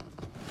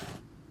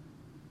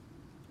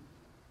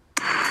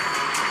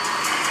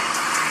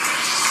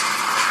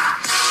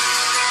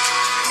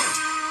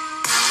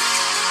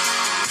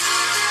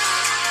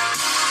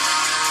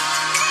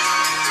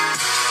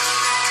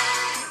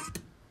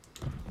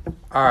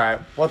All right,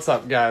 what's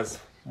up, guys?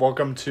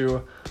 Welcome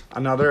to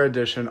another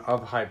edition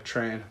of Hype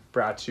Train,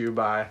 brought to you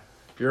by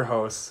your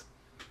hosts,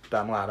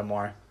 Ben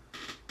Lattimore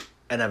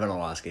and Evan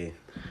Olowski.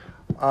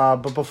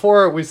 But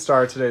before we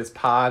start today's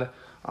pod,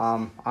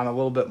 on a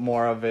little bit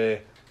more of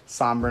a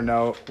somber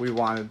note, we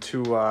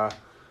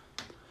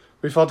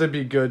felt it'd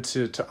be good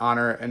to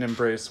honor and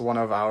embrace one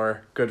of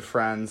our good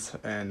friends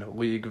and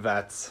league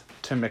vets,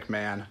 Tim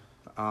McMahon.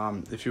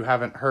 If you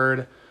haven't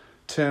heard,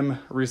 Tim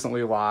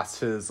recently lost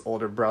his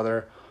older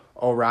brother,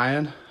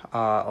 Orion.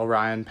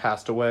 Orion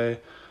passed away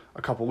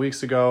a couple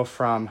weeks ago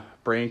from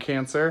brain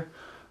cancer.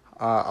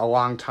 A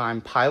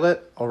longtime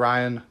pilot.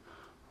 Orion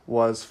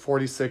was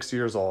 46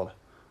 years old.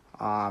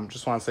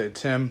 Just want to say,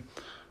 Tim,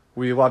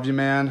 we love you,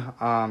 man.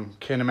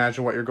 Can't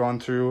imagine what you're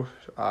going through.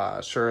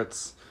 Sure,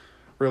 it's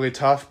really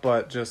tough,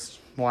 but just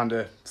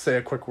wanted to say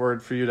a quick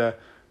word for you to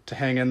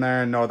hang in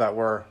there and know that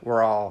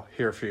we're all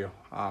here for you.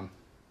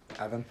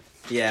 Evan?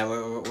 Yeah,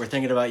 we're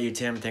thinking about you,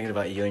 Tim, thinking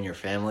about you and your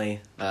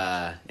family.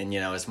 And,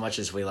 as much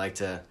as we like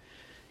to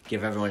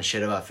give everyone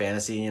shit about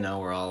fantasy,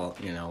 we're all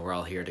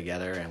here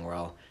together and we're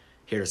all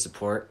here to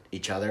support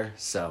each other.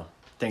 So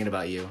thinking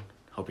about you,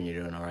 hoping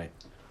you're doing all right.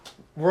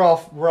 We're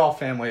all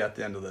family at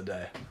the end of the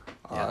day.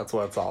 Yeah. That's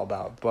what it's all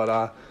about.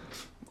 But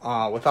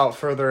without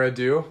further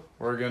ado,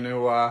 we're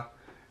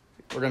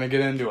gonna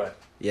get into it.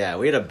 Yeah,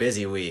 we had a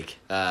busy week.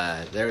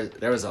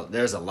 There's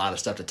a lot of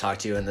stuff to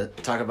talk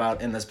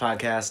about in this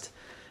podcast.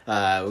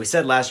 We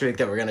said last week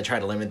that we're gonna try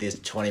to limit these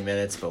to 20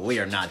 minutes, but we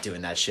are not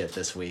doing that shit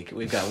this week.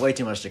 We've got way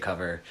too much to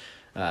cover.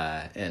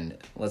 And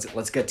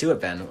let's get to it,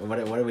 Ben. What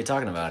are we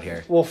talking about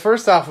here? Well,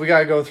 first off, we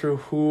gotta go through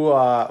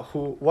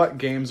what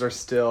games are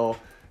still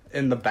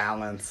in the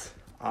balance.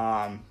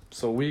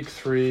 So week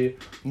 3,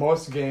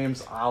 most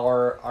games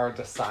are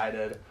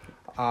decided.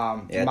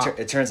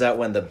 It turns out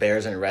when the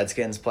Bears and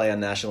Redskins play on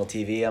national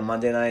TV on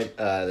Monday night,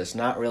 there's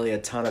not really a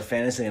ton of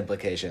fantasy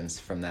implications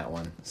from that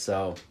one.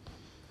 So,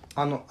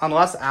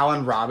 unless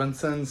Allen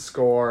Robinson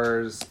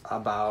scores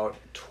about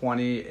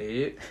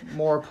 28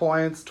 more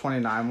points,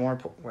 29 more.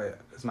 Wait,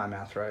 is my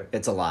math right?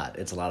 it's a lot.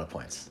 It's a lot of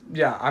points.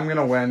 Yeah, I'm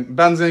gonna win.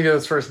 Ben's gonna get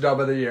his first dub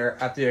of the year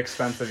at the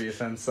expense of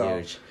Ethan. So.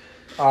 Huge.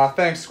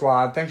 Thanks,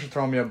 squad. Thanks for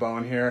throwing me a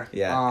bone here.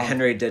 Yeah,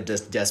 Henry did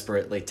just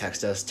desperately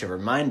text us to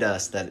remind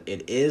us that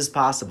it is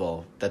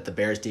possible that the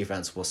Bears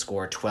defense will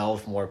score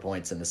 12 more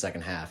points in the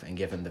second half and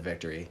give him the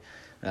victory.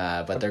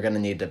 But they're going to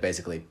need to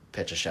basically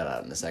pitch a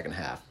shutout in the second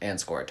half and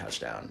score a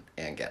touchdown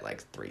and get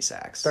 3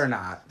 sacks. They're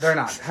not.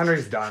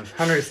 Henry's done.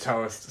 Henry's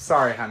toast.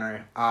 Sorry, Henry.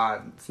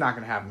 It's not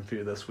going to happen for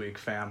you this week,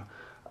 fam.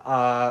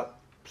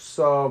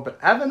 But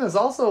Evan is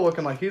also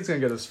looking like he's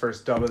going to get his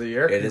first dub of the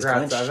year.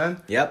 Congrats,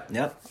 Evan. Yep.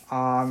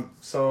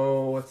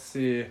 So let's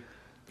see.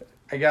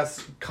 I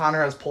guess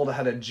Connor has pulled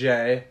ahead of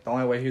Jay. The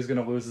only way he's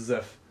going to lose is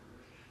if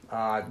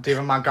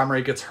David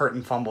Montgomery gets hurt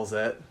and fumbles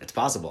it. It's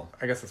possible.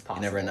 I guess it's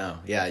possible. You never know.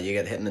 Yeah, you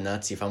get hit in the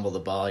nuts, you fumble the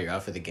ball, you're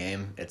out for the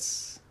game.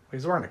 He's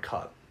wearing a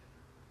cup.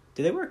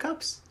 Do they wear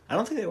cups? I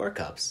don't think they wear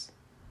cups.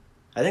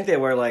 I think they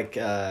wear it's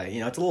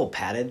a little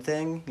padded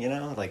thing,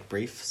 like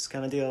briefs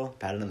kind of deal,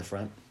 padded in the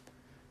front.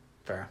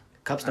 Fair.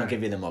 Cups don't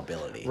give you the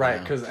mobility. Right,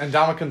 because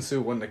Ndamukong Suh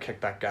wouldn't have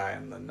kicked that guy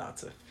in the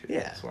nuts if he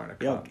was wearing a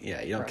cup. You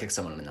don't kick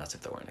someone in the nuts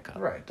if they're wearing a cup.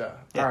 Right, duh.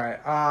 Yeah.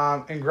 All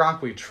right, in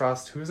Gronk we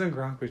trust. Who's in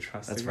Gronk we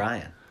trust? That's again?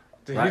 Ryan.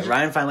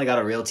 Ryan finally got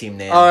a real team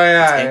name. Oh,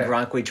 yeah. It's in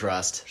Gronk we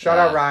trust. Shout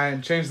out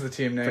Ryan. Change the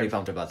team name. Pretty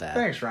pumped about that.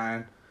 Thanks,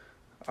 Ryan.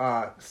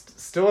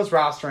 Still is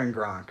rostering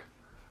Gronk.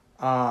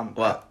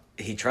 Well,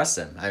 he trusts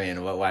him. I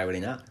mean, why would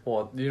he not?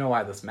 Well, you know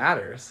why this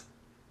matters.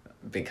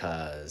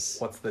 Because...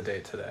 What's the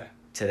date today?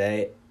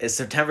 Today is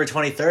September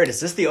 23rd. Is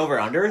this the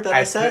over-under that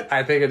I said?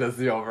 I think it is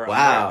the over-under.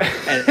 Wow.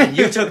 and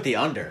you took the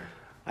under,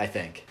 I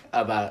think.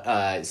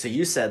 So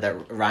you said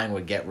that Ryan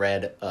would get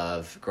rid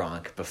of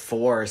Gronk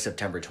before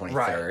September 23rd.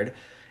 Right.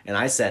 And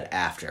I said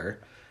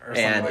after.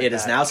 And it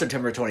is now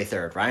September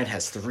 23rd. Ryan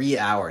has 3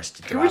 hours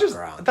to drop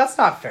Gronk. That's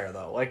not fair,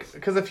 though.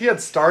 Because if he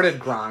had started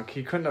Gronk,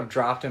 he couldn't have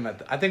dropped him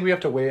I think we have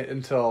to wait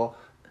until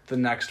the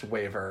next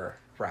waiver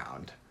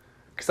round.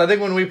 Because I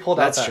think when we pulled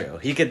out That's true.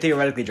 He could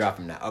theoretically drop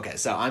him now. Okay,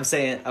 so I'm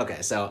saying...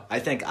 Okay, so I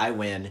think I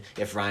win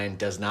if Ryan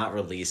does not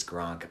release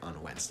Gronk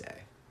on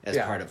Wednesday as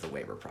part of the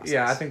waiver process.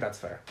 Yeah, I think that's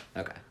fair.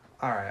 Okay.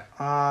 All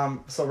right.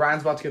 So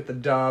Ryan's about to get the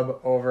dub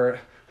over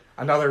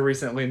another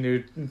recently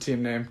new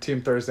team name,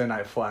 Team Thursday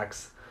Night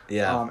Flex.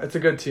 Yeah. It's a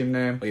good team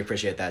name. We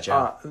appreciate that,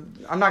 Joe.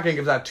 I'm not going to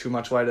give that too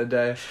much light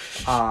today.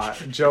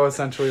 Joe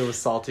essentially was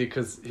salty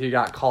because he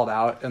got called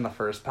out in the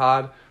first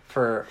pod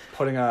for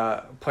putting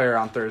a player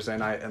on Thursday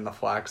night in the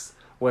flex,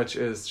 which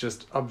is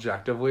just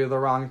objectively the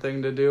wrong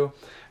thing to do.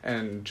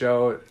 And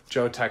Joe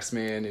texts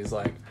me and he's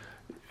like,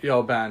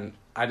 yo, Ben,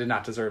 I did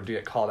not deserve to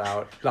get called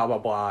out, blah, blah,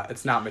 blah.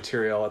 It's not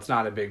material. It's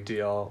not a big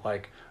deal.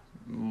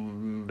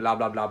 Blah,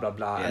 blah, blah, blah,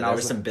 blah. Yeah, and there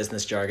was some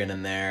business jargon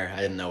in there. I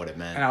didn't know what it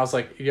meant. And I was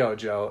like, yo,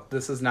 Joe,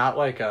 this is not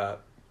like a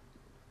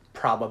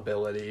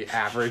probability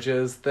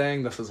averages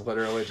thing. This is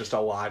literally just a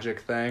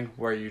logic thing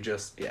where you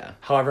just,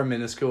 however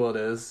minuscule it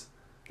is,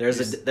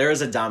 there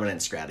is a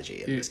dominant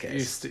strategy in this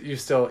case. You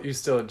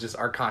still just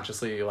are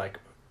consciously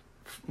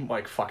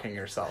like fucking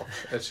yourself.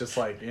 It's just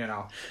like,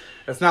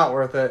 it's not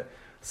worth it.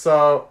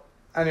 So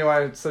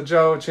anyway, so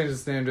Joe changed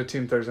his name to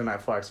Team Thursday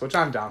Night Flex, which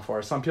I'm down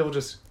for. Some people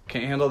just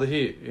can't handle the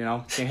heat,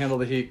 can't handle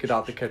the heat, get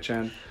out the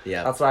kitchen.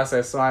 Yeah. That's what I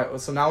say.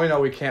 So now we know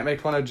we can't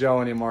make fun of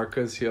Joe anymore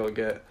because he'll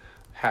get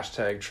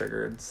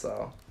 #triggered.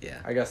 So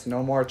yeah, I guess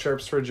no more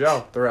chirps for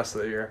Joe the rest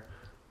of the year.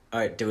 All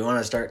right, do we want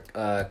to start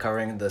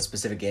covering the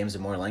specific games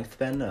in more length,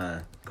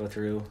 Ben? Go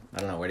through, I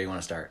don't know, where do you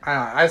want to start?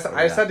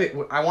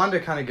 I wanted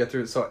to kind of get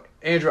through. So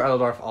Andrew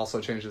Edeldorf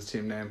also changed his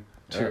team name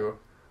to...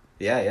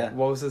 Yeah.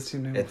 What was his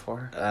team name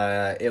before?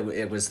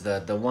 It was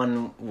the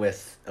one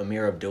with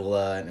Amir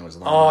Abdullah, and it was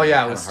long. Oh,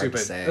 yeah, it was stupid.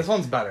 This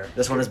one's better.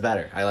 This one is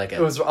better. I like it.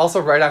 It was also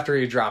right after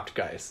he dropped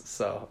Geis,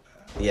 so...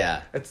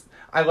 Yeah.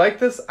 I like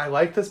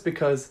this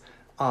because...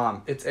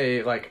 it's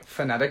a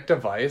phonetic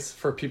device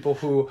for people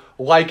who,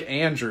 like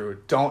Andrew,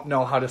 don't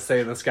know how to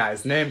say this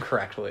guy's name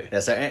correctly. Yeah,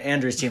 so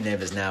Andrew's team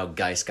name is now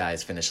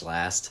Geis finished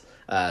last.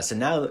 So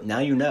now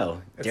you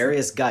know.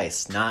 Darius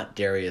Geis, not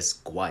Darius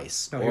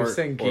Gweiss. No, he was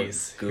saying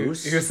geese.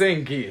 Goose? He was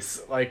saying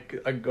geese,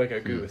 like a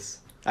goose.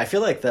 I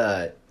feel like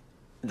the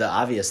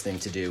obvious thing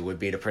to do would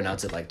be to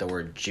pronounce it like the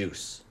word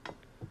juice.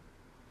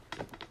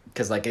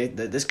 Because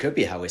this could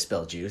be how we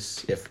spell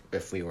juice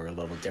if we were a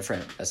little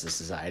different as a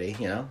society,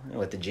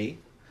 with the G.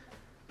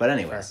 But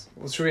anyways.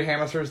 Well, should we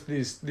hammer through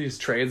these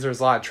trades?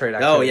 There's a lot of trade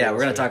activity. Oh, yeah, we're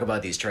going to talk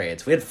about these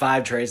trades. We had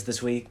 5 trades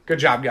this week. Good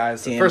job,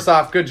 guys. Team. First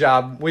off, good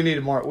job. We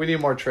need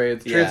more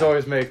trades. Yeah. Trades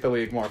always make the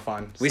league more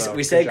fun. We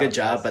say good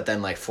job, but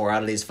then 4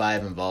 out of these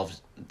 5 involved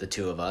the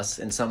 2 of us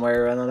in some way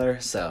or another,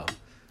 so...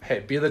 Hey,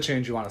 be the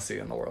change you want to see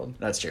in the world.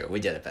 That's true.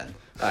 We did it, Ben.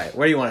 All right,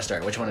 where do you want to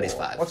start? Which one of these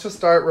 5? Let's just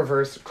start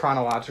reverse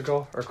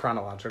chronological.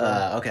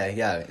 Okay,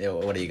 yeah.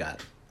 What do you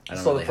got?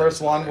 So the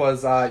first one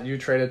was you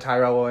traded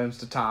Tyrell Williams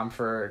to Tom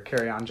for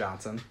Kerryon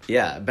Johnson.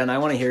 Yeah, Ben, I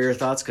want to hear your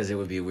thoughts because it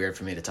would be weird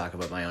for me to talk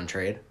about my own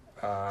trade.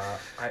 I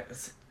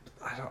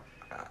don't.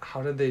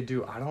 How did they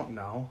do? I don't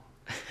know.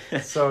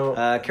 So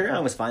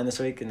Kerryon was fine this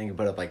week, and he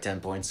put up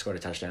 10 points, scored a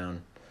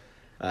touchdown.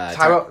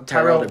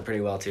 Tyrell did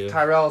pretty well too.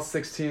 Tyrell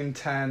 16,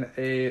 10,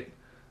 8.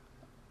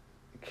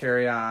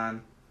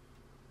 Kerryon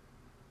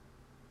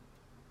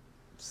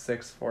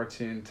 6,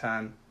 14,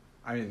 10.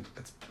 I mean,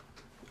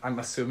 I'm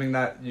assuming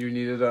that you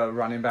needed a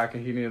running back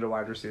and he needed a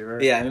wide receiver.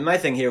 Yeah, I mean, my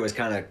thing here was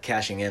kind of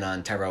cashing in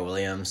on Tyrell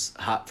Williams'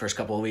 hot first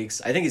couple of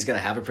weeks. I think he's going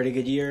to have a pretty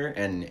good year,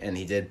 and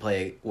he did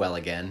play well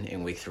again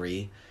in week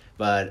 3.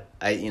 But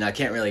I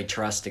can't really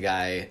trust a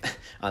guy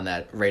on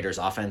that Raiders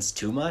offense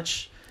too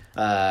much.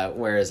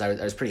 Whereas I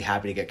was pretty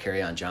happy to get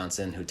Kerryon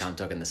Johnson, who Tom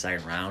took in the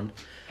second round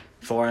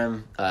for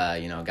him. A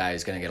guy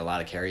who's going to get a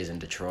lot of carries in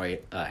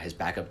Detroit. His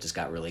backup just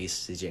got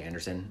released. C.J.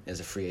 Anderson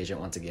is a free agent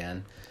once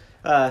again.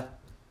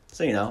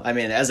 So, I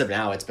mean, as of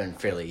now, it's been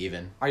fairly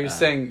even. Are you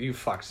saying you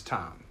fucked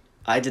Tom?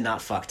 I did not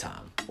fuck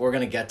Tom. We're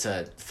going to get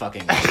to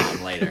fucking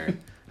Tom later.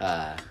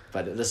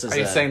 But this is... Are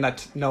you saying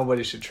that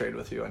nobody should trade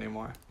with you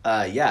anymore?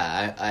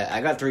 Yeah,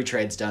 I got 3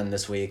 trades done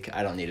this week.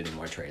 I don't need any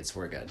more trades.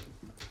 We're good.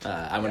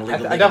 I'm going to leave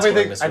the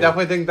I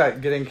definitely think that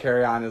getting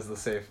Kerryon is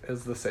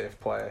the safe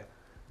play.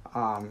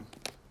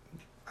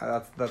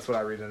 That's what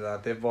I read into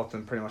that. They've both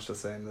been pretty much the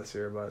same this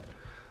year, but...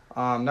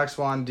 next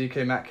one,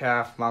 DK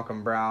Metcalf,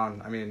 Malcolm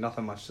Brown. I mean,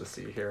 nothing much to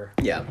see here.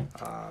 Yeah.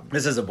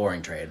 This is a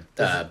boring trade.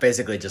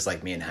 Basically just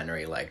like me and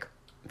Henry,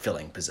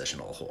 filling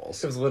positional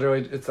holes. It was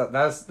literally, it's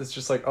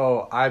just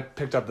I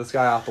picked up this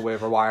guy off the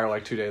waiver wire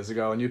 2 days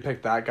ago, and you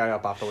picked that guy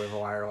up off the waiver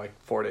wire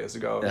 4 days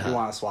ago. If you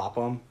want to swap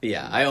them.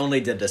 Yeah, I only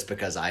did this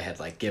because I had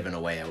given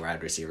away a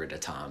wide receiver to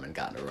Tom and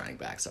gotten a running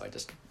back, so I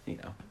just,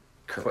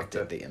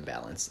 corrected the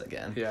imbalance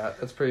again. Yeah,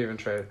 it's pretty even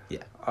trade.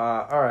 Yeah.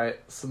 All right,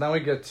 so then we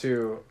get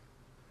to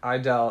I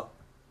dealt,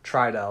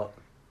 tri-dealt.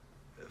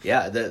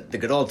 Yeah, the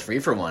good old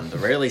 3-for-1, the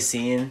rarely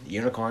seen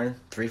unicorn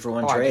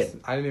 3-for-1 trade.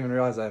 I didn't even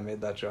realize I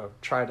made that joke.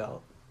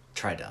 Tri-dealt.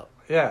 Tri-dealt.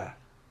 Yeah.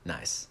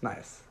 Nice.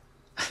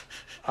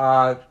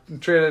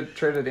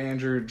 Traded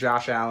Andrew,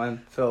 Josh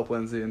Allen, Philip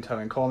Lindsay, and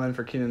Tevin Coleman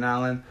for Keenan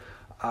Allen.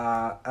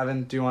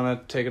 Evan, do you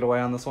want to take it away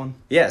on this one?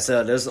 Yeah,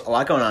 so there's a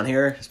lot going on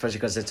here, especially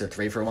because it's a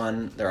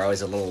 3-for-1. They're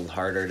always a little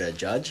harder to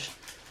judge.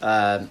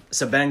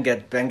 So Ben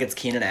gets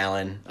Keenan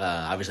Allen,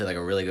 obviously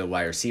a really good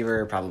wide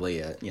receiver, probably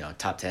a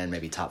top 10,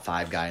 maybe top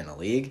 5 guy in the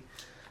league.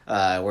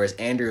 Whereas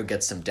Andrew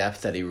gets some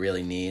depth that he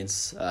really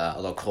needs.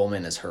 Although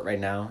Coleman is hurt right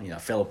now.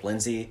 Philip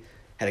Lindsay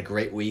had a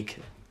great week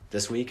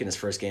this week in his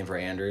first game for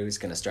Andrew. He's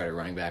going to start at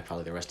running back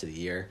probably the rest of the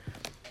year.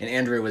 And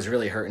Andrew was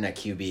really hurting at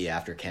QB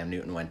after Cam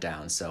Newton went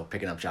down. So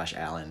picking up Josh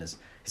Allen is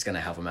going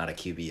to help him out at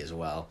QB as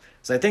well.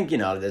 So I think,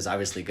 there's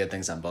obviously good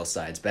things on both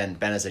sides. Ben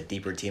has a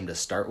deeper team to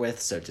start with,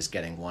 so just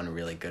getting one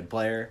really good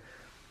player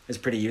is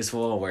pretty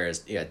useful, whereas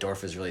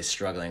Dorf is really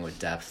struggling with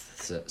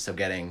depth. So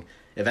getting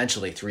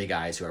eventually 3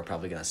 guys who are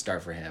probably going to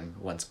start for him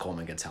once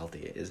Coleman gets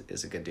healthy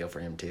is a good deal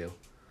for him too.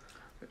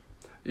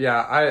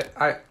 Yeah,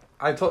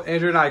 I told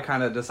Andrew and I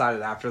kind of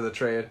decided after the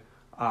trade,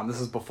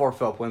 this is before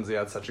Philip Lindsay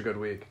had such a good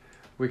week,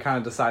 we kind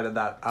of decided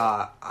that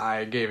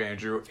I gave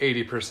Andrew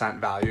 80%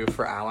 value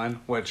for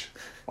Allen, which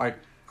I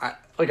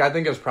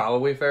think is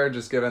probably fair,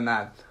 just given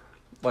that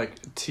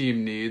like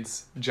team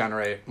needs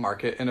generate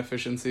market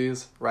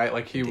inefficiencies, right?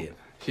 Like Indeed.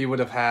 he would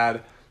have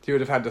had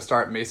to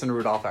start Mason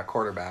Rudolph at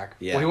quarterback.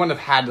 Yeah. Well, he wouldn't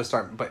have had to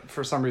start, but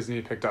for some reason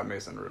he picked up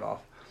Mason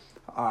Rudolph.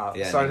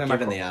 Yeah,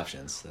 given the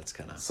options, that's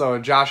kind of... So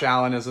Josh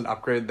Allen is an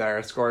upgrade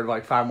there. Scored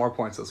like 5 more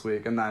points this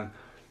week, and then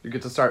you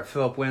get to start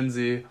Philip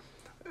Lindsay.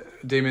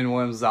 Damian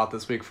Williams is out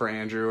this week for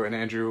Andrew, and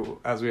Andrew,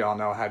 as we all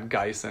know, had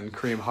Geis and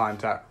Kareem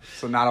Hunt.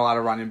 So not a lot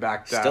of running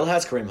back depth. Still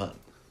has Kareem Hunt.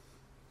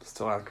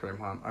 Still has Kareem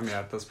Hunt. I mean,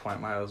 at this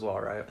point, might as well,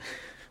 right?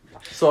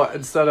 So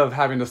instead of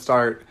having to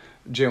start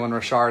Jalen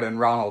Richard and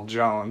Ronald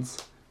Jones,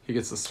 he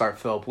gets to start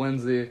Philip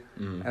Lindsay,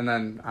 and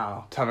then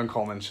Tevin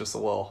Coleman's just a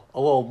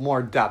little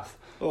more depth.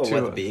 With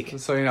the beak.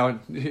 So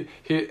he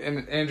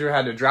and Andrew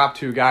had to drop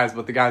 2 guys,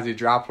 but the guys he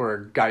dropped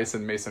were Geis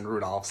and Mason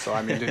Rudolph. So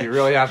I mean, did he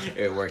really have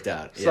to? It worked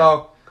out. Yeah.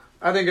 So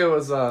I think it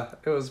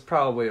was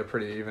probably a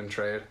pretty even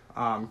trade,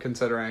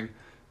 considering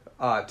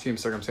team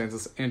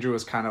circumstances. Andrew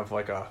was kind of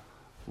like a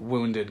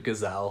wounded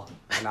gazelle,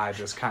 and I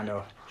just kind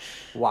of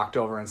walked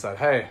over and said,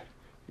 "Hey,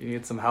 you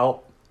need some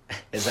help?"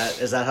 Is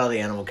that how the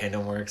animal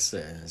kingdom works?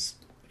 Is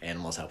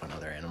animals helping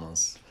other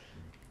animals?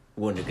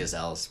 Wounded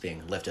gazelles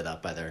being lifted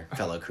up by their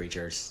fellow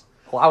creatures.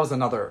 Well, I was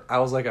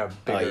like a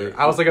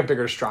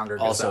bigger, stronger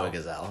gazelle. Also a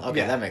gazelle. Okay,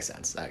 Yeah. that makes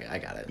sense. I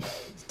got it.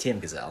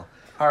 Team gazelle.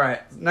 All right,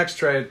 next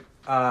trade.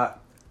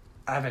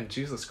 Evan,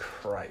 Jesus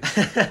Christ.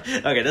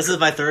 Okay, this is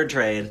my 3rd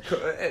trade.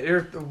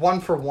 You're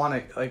 1 for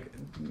 1. Like,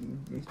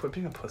 quit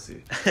being a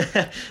pussy.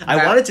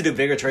 I wanted to do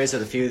bigger trades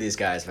with a few of these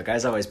guys, but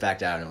guys always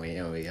backed out, and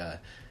we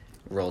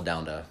rolled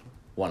down to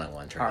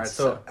one-on-one trades. All right,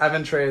 so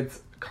Evan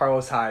trades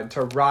Carlos Hyde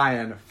to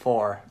Ryan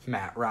for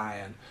Matt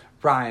Ryan.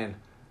 Ryan,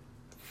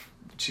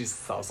 Jesus,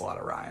 that was a lot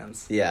of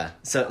Ryans. Yeah.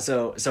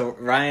 So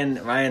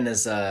Ryan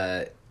is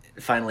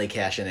finally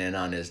cashing in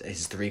on his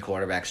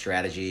 3-quarterback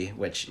strategy,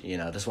 which,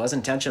 this was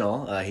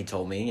intentional. He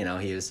told me,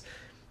 he was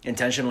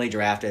intentionally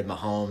drafted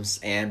Mahomes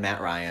and Matt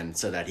Ryan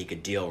so that he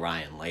could deal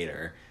Ryan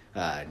later,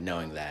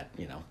 knowing that,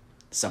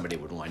 somebody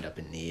would wind up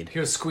in need. He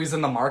was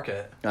squeezing the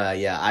market.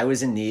 Yeah, I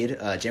was in need.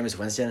 Jameis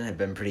Winston had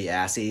been pretty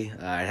assy.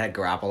 I had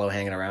Garoppolo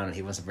hanging around, and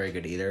he wasn't very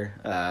good either.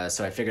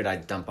 So I figured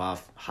I'd dump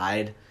off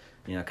Hyde,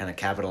 kind of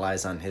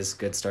capitalize on his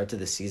good start to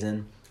the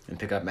season, and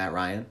pick up Matt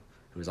Ryan,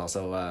 who's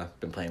also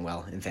been playing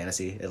well in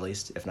fantasy, at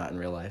least, if not in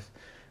real life.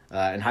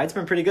 And Hyde's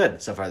been pretty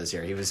good so far this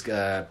year. He was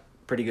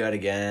pretty good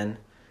again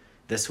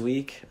this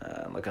week.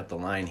 Look up the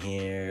line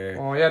here.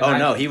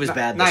 Oh, he was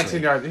bad this 19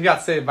 week. yards. He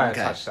got saved by a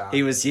touchdown.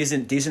 He was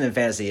decent in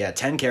fantasy. Yeah,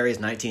 10 carries,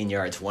 19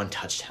 yards, 1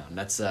 touchdown.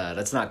 That's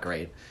not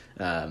great.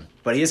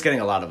 But he is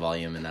getting a lot of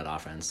volume in that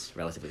offense,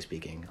 relatively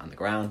speaking, on the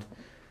ground.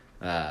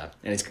 And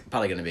he's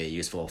probably going to be a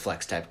useful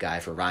flex type guy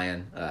for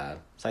Ryan.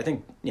 So I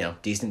think,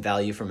 decent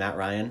value for Matt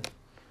Ryan.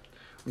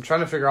 I'm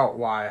trying to figure out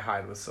why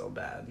Hyde was so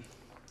bad.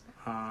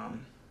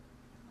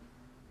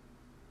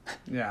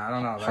 Yeah, I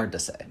don't know. Hard to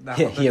say.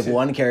 He had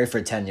 1 carry for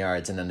 10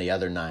 yards, and then the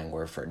other 9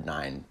 were for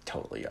 9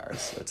 total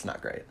yards. So it's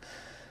not great.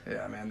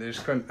 Yeah, man, they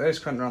just couldn't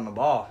run the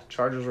ball.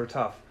 Chargers were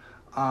tough,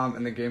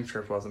 and the game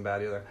script wasn't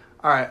bad either.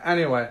 All right,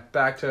 anyway,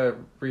 back to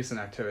recent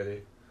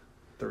activity,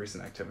 the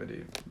recent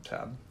activity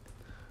tab.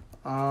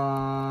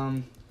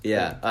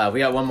 Yeah, we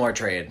got one more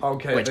trade.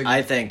 Okay, which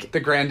I think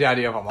the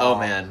granddaddy of them all. Oh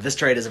man, this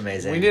trade is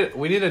amazing.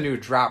 We need a new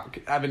drop.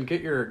 Evan,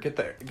 get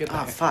the.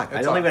 Oh fuck!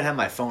 I don't even have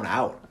my phone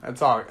out.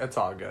 It's all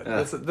good.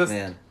 This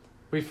man.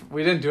 We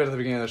didn't do it at the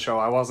beginning of the show.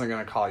 I wasn't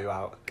gonna call you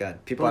out.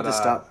 God, people have to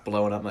stop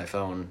blowing up my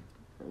phone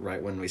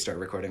right when we start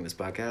recording this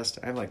podcast.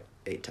 I have like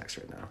 8 texts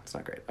right now. It's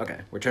not great. Okay,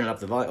 we're turning up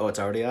the volume. Oh, it's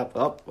already up.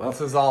 Oh, well.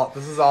 This is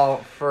all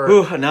for.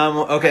 Ooh, now I'm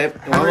okay.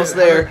 We're almost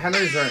there.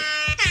 Henry's there.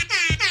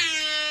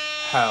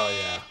 Hell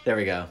yeah. There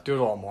we go. Do it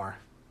a little more.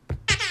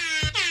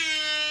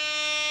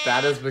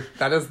 That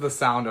is the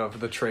sound of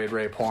the trade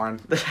rape horn.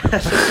 This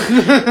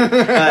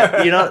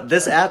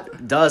app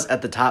does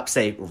at the top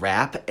say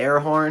rap air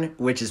horn,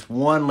 which is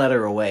 1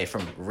 letter away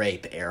from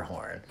rape air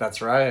horn.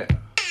 That's right.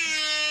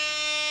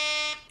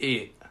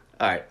 Eat.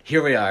 All right,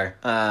 here we are.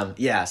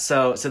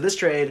 So this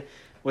trade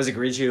was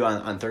agreed to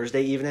on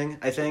Thursday evening,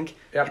 I think.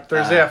 Yep,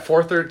 Thursday at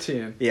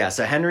 4:13. Yeah,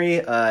 so Henry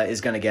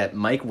is going to get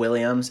Mike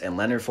Williams and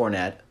Leonard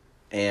Fournette,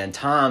 and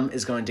Tom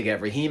is going to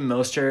get Raheem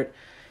Mostert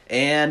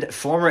and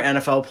former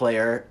NFL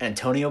player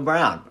Antonio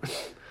Brown.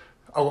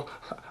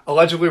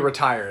 Allegedly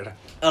retired.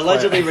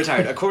 Allegedly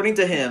retired. According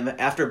to him,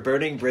 after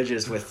burning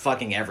bridges with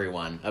fucking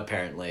everyone,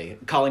 apparently.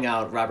 Calling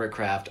out Robert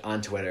Kraft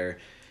on Twitter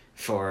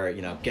for,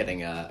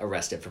 getting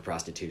arrested for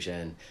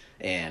prostitution,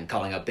 and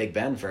calling out Big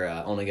Ben for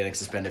only getting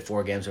suspended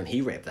 4 games when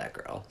he raped that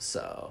girl.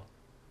 So,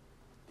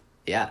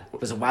 yeah, it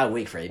was a wild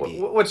week for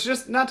AB. Which,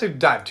 just not to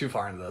dive too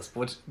far into this,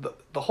 which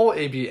the whole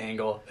AB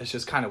angle is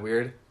just kind of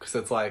weird, because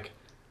it's like,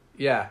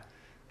 yeah,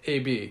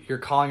 AB, you're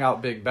calling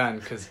out Big Ben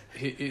because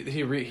he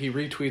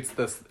retweets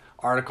this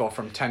article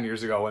from 10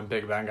 years ago when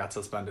Big Ben got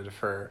suspended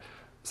for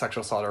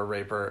sexual assault or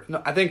rape.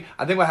 No, I think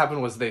what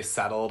happened was they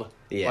settled.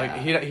 Yeah, like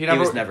he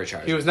was never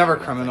charged. He was never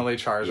criminally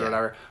charged or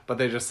whatever, but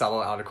they just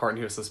settled out of court and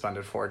he was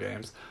suspended 4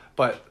 games.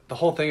 But the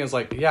whole thing is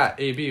like, yeah,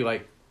 AB,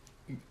 like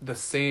the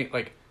same,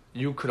 like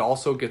you could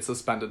also get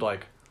suspended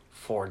like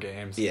 4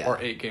 games Yeah. or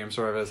 8 games,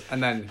 whatever it is,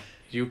 and then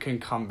you can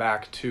come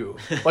back too.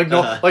 Like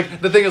no,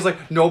 like the thing is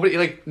like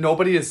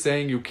nobody is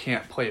saying you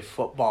can't play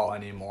football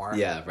anymore.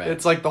 Yeah, right.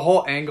 It's like the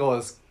whole angle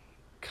is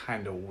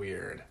kind of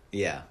weird.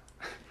 Yeah.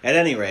 At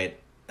any rate,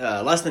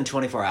 less than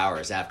 24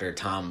 hours after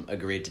Tom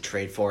agreed to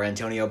trade for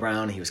Antonio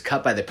Brown, he was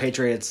cut by the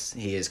Patriots.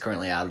 He is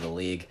currently out of the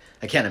league.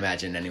 I can't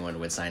imagine anyone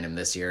would sign him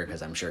this year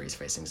because I'm sure he's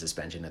facing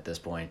suspension at this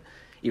point,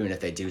 even if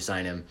they do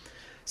sign him.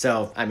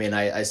 So, I mean,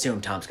 I assume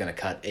Tom's going to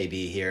cut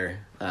AB here,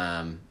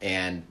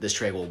 and this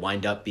trade will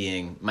wind up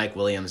being Mike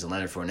Williams and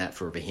Leonard Fournette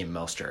for Raheem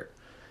Mostert,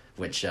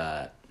 which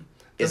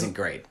isn't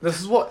great.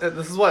 This is what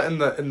in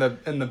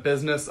the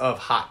business of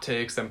hot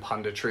takes and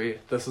punditry,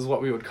 this is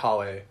what we would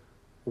call a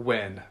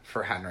win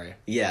for Henry.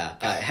 Yeah,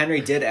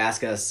 Henry did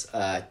ask us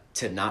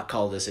to not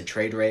call this a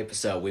trade rape,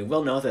 so we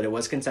will know that it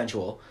was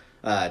consensual.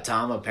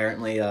 Tom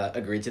apparently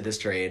agreed to this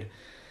trade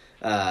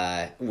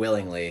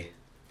willingly,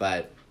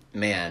 but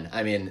man,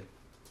 I mean,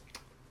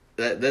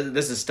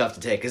 this is tough to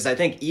take because I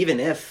think even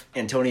if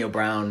Antonio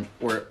Brown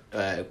were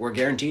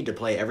guaranteed to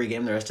play every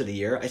game the rest of the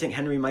year, I think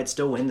Henry might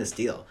still win this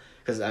deal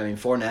because I mean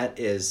Fournette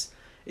is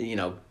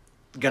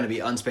going to be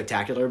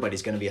unspectacular, but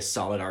he's going to be a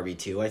solid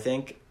RB2, I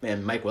think.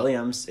 And Mike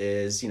Williams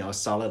is, a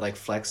solid like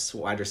flex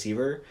wide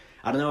receiver.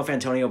 I don't know if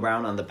Antonio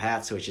Brown on the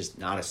Pats, which is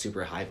not a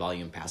super high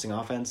volume passing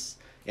offense,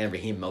 and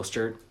Raheem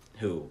Mostert,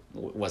 who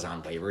was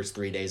on waivers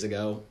 3 days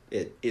ago,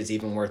 it is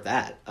even worth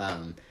that.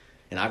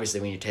 And obviously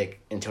when you take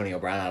Antonio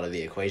Brown out of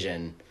the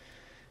equation,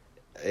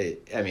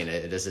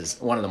 this is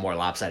one of the more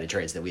lopsided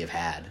trades that we have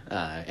had,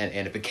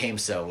 and it became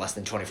so less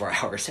than 24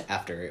 hours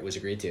after it was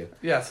agreed to.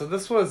 Yeah, so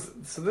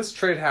this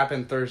trade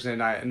happened Thursday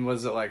night, and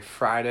was it like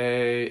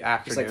Friday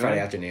afternoon? It's like Friday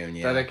afternoon,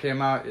 yeah. That it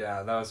came out?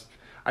 Yeah, that was...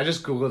 I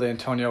just Googled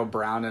Antonio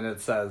Brown, and it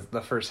says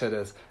the first hit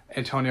is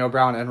Antonio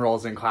Brown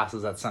enrolls in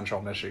classes at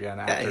Central Michigan.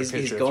 Yeah,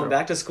 he's going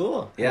back to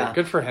school. Yeah,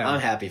 good for him.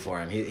 I'm happy for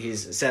him.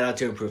 He's set out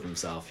to improve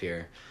himself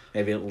here.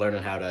 Maybe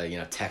learning how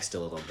to text a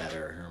little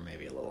better, or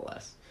maybe a little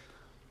less.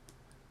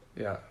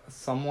 Yeah,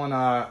 someone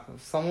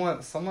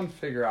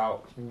figure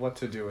out what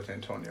to do with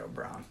Antonio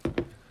Brown.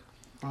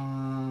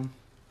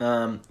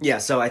 Yeah,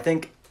 so I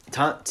think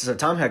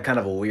Tom had kind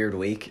of a weird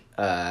week.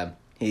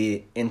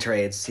 He in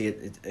trades, he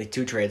had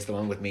 2 trades, the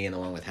one with me and the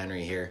one with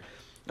Henry here,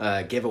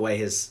 gave away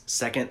his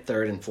 2nd,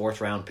 3rd, and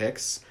 4th round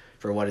picks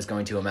for what is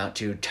going to amount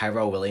to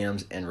Tyrell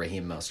Williams and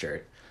Raheem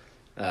Mostert.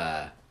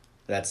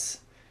 That's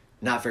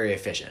not very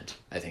efficient,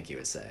 I think you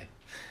would say.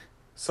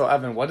 So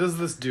Evan, what does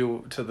this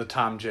do to the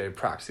Tom J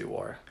proxy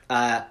war?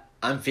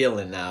 I'm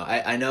feeling now.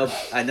 I know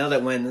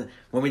that when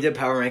we did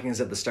power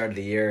rankings at the start of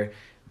the year,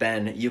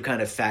 Ben, you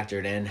kind of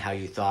factored in how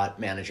you thought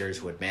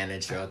managers would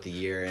manage throughout the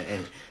year,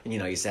 and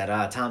you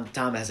said, Tom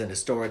hasn't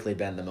historically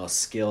been the most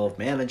skilled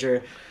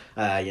manager.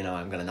 I'm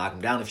going to knock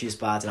him down a few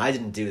spots, and I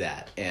didn't do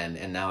that,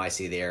 and now I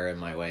see the error in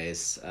my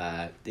ways.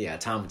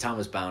 Tom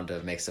was bound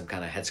to make some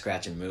kind of head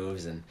scratching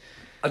moves, and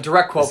a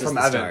direct quote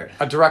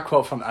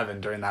from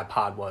Evan during that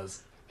pod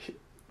was,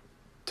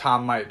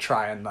 Tom might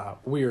try in the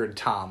weird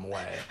Tom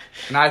way.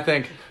 And I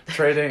think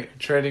trading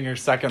your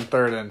 2nd,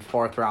 3rd, and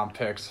 4th round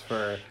picks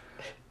for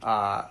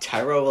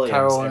Tyrell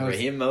Williams and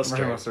Raheem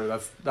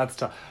Mostert. That's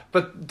tough.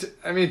 But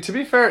I mean, to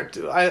be fair,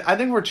 I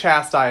think we're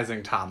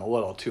chastising Tom a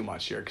little too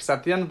much here, because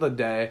at the end of the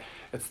day,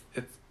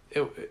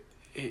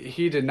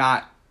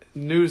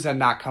 news had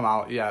not come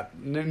out yet.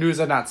 News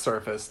had not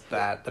surfaced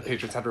that the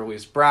Patriots had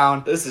released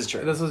Brown. This is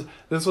true.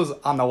 This was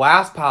on the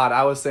last pod.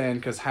 I was saying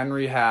because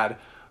Henry had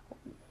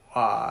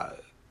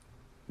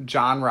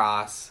John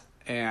Ross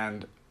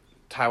and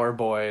Tyler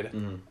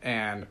Boyd,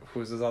 and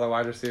who's his other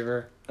wide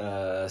receiver?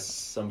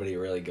 Somebody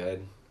really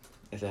good,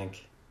 I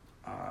think.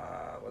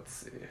 Let's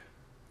see.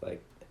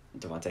 Like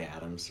Devontae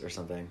Adams or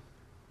something.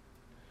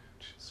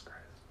 Jesus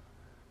Christ.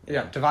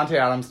 Yeah, Devontae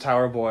Adams,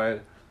 Tyler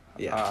Boyd,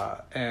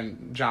 Yeah.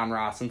 And John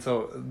Ross. And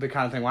so the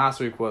kind of thing last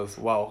week was,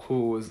 well,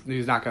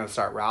 he's not going to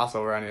start Ross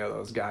over any of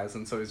those guys,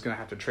 and so he's going to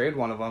have to trade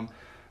one of them.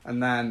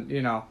 And then,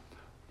 you know,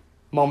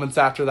 moments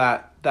after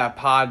that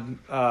pod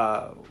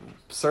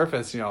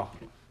surfaced, you know,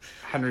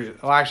 Henry.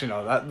 Well, actually,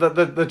 no,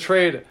 the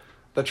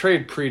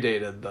trade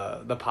predated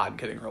the pod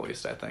getting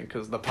released, I think,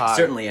 because the pod.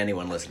 Certainly,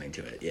 anyone listening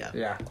to it, yeah.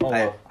 Yeah. Oh,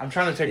 well, I'm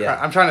trying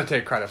to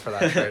take credit for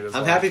that trade as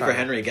well. I'm happy for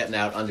Henry getting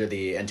out under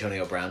the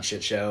Antonio Brown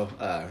shit show,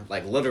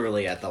 like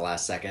literally at the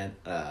last second.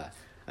 I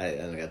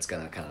think that's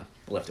gonna kind of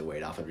lift a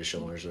weight off of his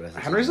shoulders.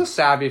 Henry's a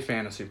savvy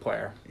fantasy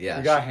player. Yeah,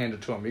 you gotta hand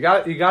it to him. You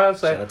gotta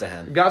say, shout out to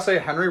Hen. You gotta say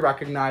Henry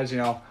recognized, you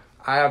know,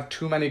 I have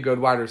too many good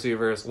wide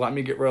receivers. Let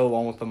me get rid of the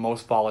one with the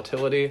most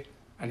volatility,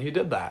 and he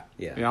did that.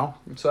 Yeah, you know,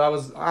 so that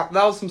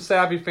was some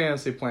savvy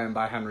fantasy playing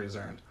by Henry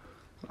Zern.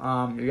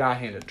 You gotta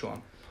hand it to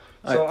him.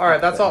 So all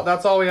right, that's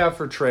all we have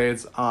for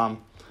trades. How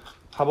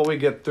about we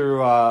get through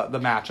the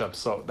matchups?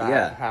 So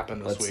that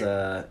happened this week.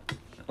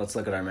 Let's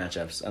look at our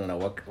matchups. I don't know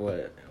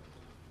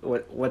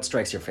what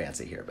strikes your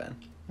fancy here, Ben.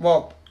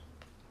 Well,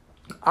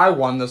 I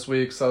won this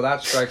week, so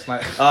that strikes my...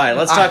 All right,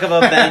 let's talk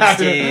about Ben's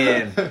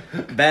team.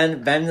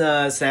 Ben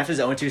snapped his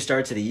 0-2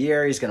 start to the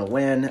year. He's going to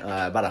win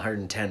about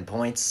 110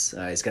 points.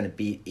 He's going to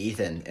beat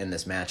Ethan in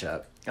this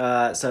matchup.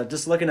 So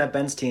just looking at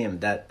Ben's team,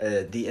 that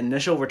the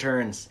initial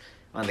returns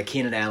on the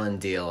Keenan Allen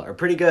deal are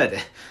pretty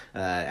good.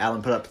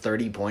 Allen put up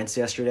 30 points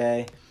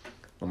yesterday.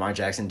 Lamar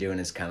Jackson doing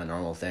his kind of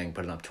normal thing,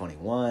 putting up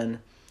 21.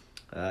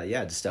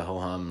 Just a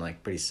ho-hum,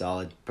 like pretty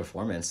solid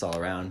performance all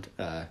around.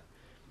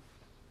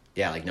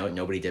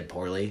 Nobody did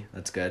poorly.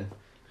 That's good.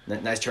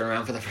 Nice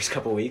turnaround for the first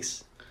couple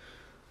weeks.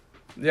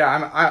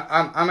 Yeah,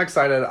 I'm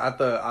excited at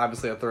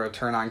the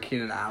return on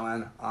Keenan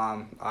Allen.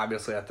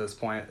 Obviously at this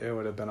point it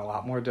would have been a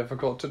lot more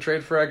difficult to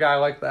trade for a guy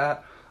like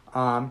that.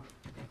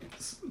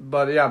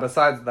 But yeah,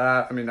 besides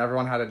that, I mean,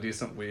 everyone had a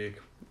decent week.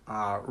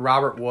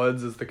 Robert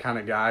Woods is the kind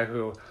of guy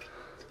who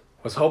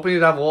was hoping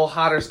he'd have a little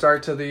hotter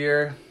start to the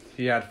year.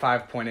 He had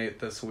 5.8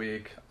 this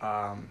week.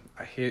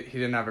 He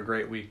didn't have a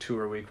great week 2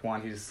 or week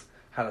 1. He's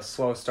had a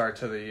slow start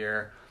to the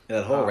year. Yeah,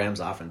 that whole Rams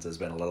offense has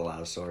been a little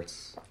out of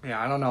sorts. Yeah,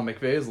 I don't know.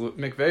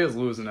 McVay is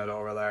losing it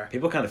over there.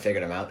 People kind of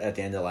figured him out at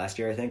the end of last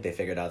year, I think. They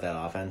figured out that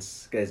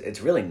offense. Because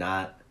it's really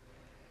not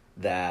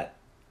that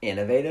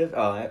innovative.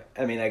 I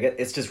get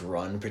it's just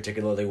run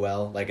particularly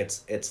well. Like,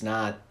 it's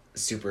not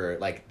super...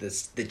 Like,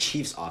 the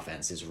Chiefs'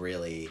 offense is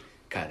really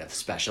kind of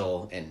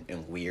special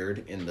and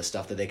weird in the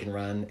stuff that they can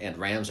run. And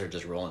Rams are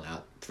just rolling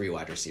out 3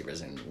 wide receivers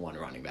and 1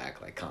 running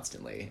back, like,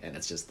 constantly. And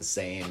it's just the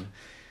same...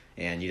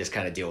 And you just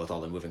kind of deal with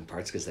all the moving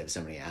parts because they have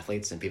so many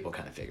athletes, and people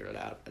kind of figured it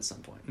out at some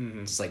point.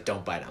 Mm-hmm. Just like,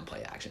 don't bite on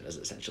play action is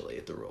essentially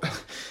the rule.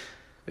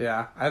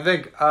 Yeah, I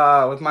think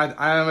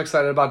I am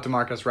excited about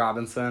Demarcus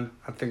Robinson.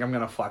 I think I'm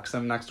gonna flex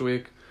him next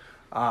week.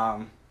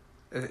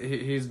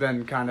 He's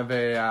been kind of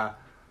a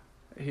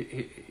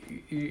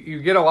you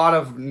get a lot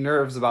of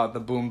nerves about the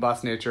boom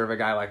bust nature of a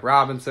guy like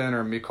Robinson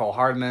or Mecole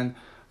Hardman,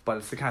 but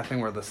it's the kind of thing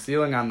where the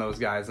ceiling on those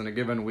guys in a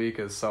given week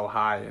is so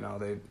high. You know,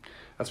 they,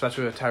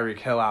 especially with Tyreek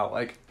Hill out,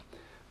 like.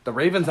 The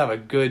Ravens have a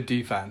good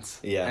defense.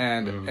 Yeah.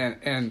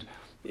 And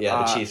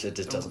the Chiefs, it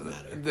just doesn't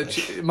matter.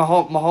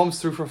 Mahomes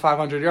threw for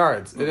 500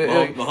 yards.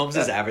 Mahomes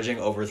is averaging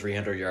over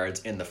 300 yards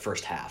in the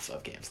first half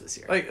of games this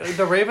year.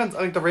 The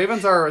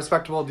Ravens are a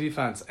respectable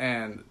defense,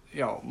 and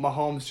you know,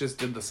 Mahomes just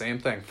did the same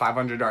thing,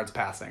 500 yards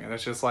passing, and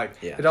it's just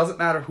it doesn't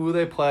matter who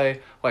they play.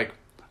 Like,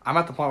 I'm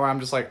at the point where I'm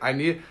just I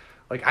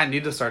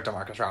need to start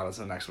Demarcus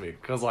Robinson next week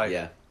because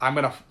I'm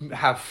gonna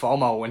have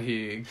FOMO when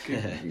he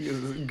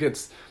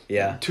gets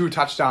 2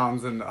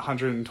 touchdowns and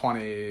 120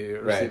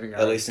 receiving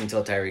yards. At least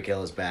until Tyreek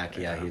Hill is back.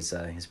 Yeah, he's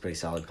a pretty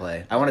solid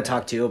play. I want to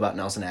talk too about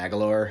Nelson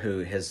Aguilar, who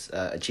has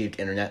achieved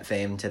internet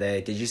fame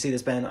today. Did you see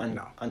this, Ben,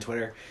 on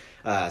Twitter?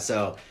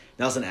 So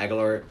Nelson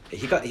Aguilar,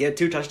 he had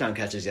 2 touchdown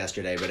catches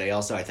yesterday, but he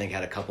also I think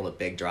had a couple of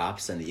big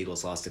drops, and the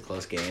Eagles lost a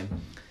close game.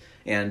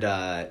 And,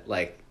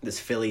 this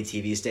Philly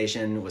TV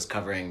station was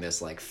covering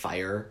this,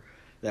 fire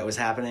that was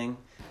happening.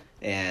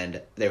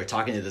 And they were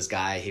talking to this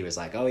guy. He was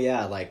like, oh,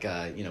 yeah,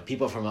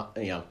 people from,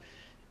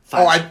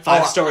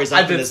 five stories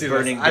up in this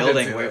burning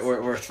building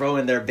were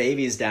throwing their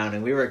babies down,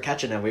 and we were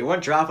catching them. We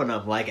weren't dropping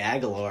them like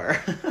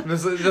Aguilar.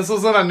 This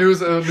was on a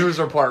news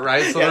report,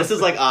 right? So this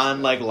is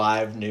on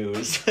live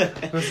news.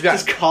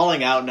 Just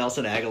calling out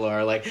Nelson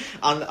Aguilar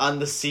on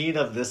the scene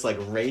of this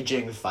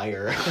raging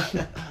fire.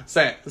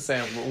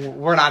 saying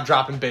we're not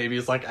dropping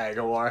babies like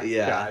Aguilar.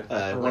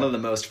 Yeah, one of the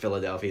most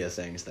Philadelphia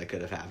things that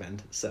could have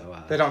happened. So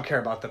they don't care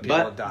about the people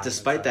that died.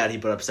 Despite that, he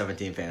put up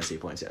 17 fantasy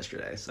points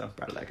yesterday. So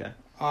proud of that guy.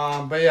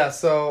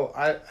 So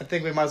I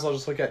think we might as well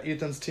just look at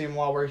Ethan's team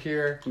while we're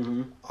here.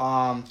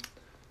 Mm-hmm.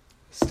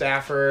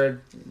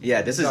 Stafford.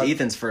 Yeah, this is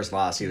Ethan's first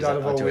loss. He was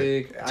up to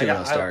a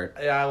 2-0 start.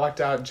 I lucked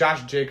out.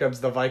 Josh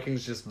Jacobs, the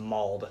Vikings just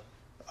mauled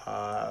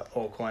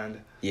Oakland.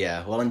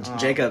 Yeah, well, and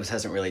Jacobs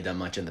hasn't really done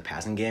much in the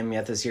passing game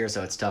yet this year,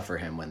 so it's tough for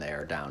him when they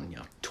are down,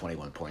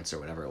 21 points or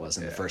whatever it was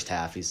in the first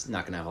half. He's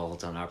not going to have a whole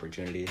ton of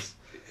opportunities.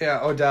 Yeah,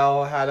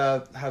 Odell had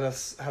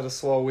a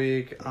slow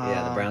week.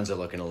 The Browns are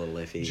looking a little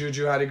iffy.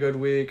 Juju had a good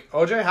week.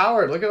 OJ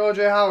Howard, look at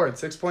OJ Howard,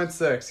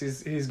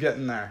 6.6. He's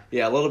getting there.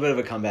 Yeah, a little bit of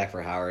a comeback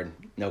for Howard.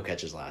 No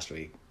catches last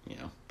week.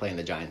 Playing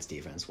the Giants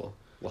defense will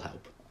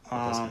help with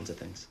those kinds of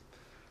things.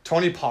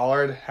 Tony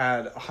Pollard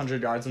had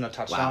 100 yards and a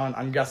touchdown. Wow.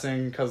 I'm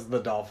guessing because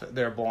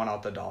they're blowing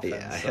out the Dolphins.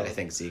 Yeah, so I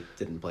think Zeke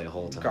didn't play a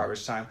whole time.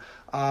 Garbage time.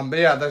 But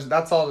yeah,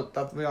 that's all.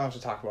 We don't have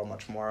to talk about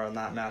much more on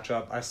that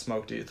matchup. I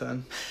smoked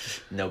Ethan.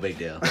 No big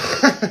deal. All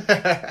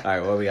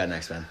right, what we got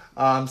next, man?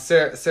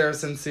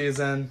 Saracen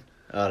season.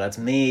 Oh, that's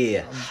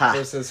me.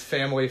 Versus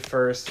Family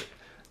First.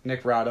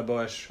 Nick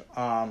Rodabush.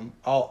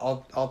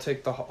 I'll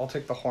take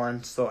the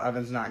horn so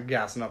Evan's not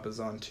gassing up his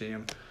own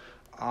team.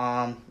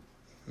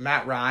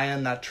 Matt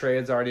Ryan, that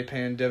trade's already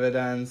paying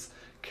dividends.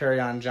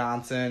 Kerryon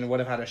Johnson would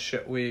have had a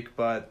shit week,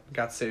 but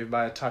got saved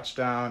by a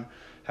touchdown.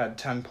 Had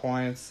 10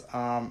 points.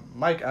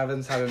 Mike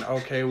Evans had an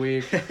okay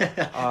week.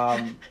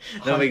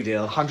 No big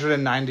deal.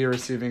 190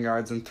 receiving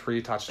yards and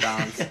 3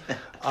 touchdowns.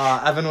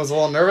 Evan was a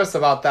little nervous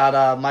about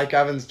that Mike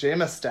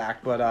Evans-Jameis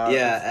stack, but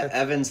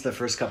Evans the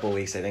first couple of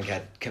weeks I think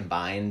had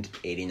combined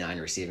 89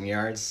 receiving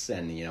yards,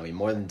 and he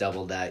more than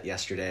doubled that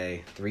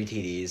yesterday. 3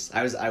 TDs.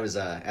 I was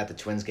at the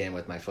Twins game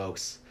with my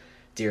folks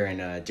during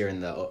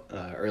the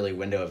early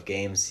window of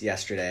games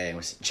yesterday, and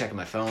was checking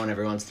my phone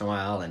every once in a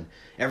while, and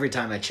every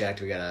time I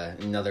checked, we got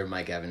another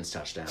Mike Evans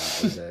touchdown.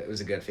 It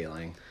was a good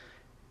feeling,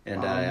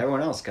 and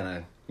everyone else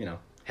kind of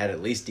had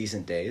at least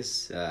decent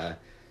days.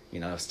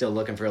 Still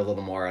looking for a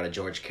little more out of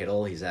George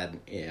Kittle. He's had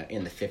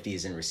in the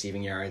 50s in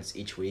receiving yards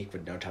each week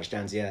with no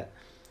touchdowns yet.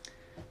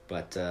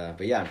 But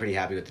yeah, I'm pretty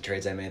happy with the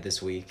trades I made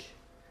this week.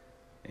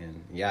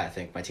 And yeah, I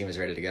think my team is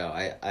ready to go.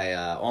 I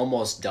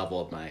almost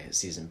doubled my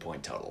season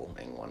point total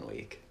in 1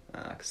 week.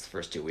 Because the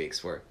first 2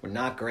 weeks were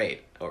not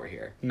great over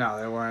here.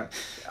 No, they weren't.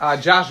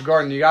 Josh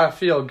Gordon, you got to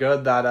feel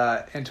good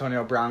that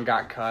Antonio Brown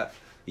got cut.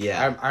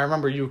 Yeah, I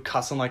remember you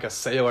cussing like a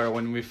sailor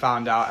when we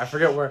found out. I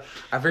forget where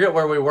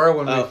we were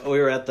when we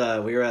were at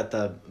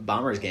the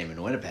Bombers game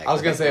in Winnipeg. I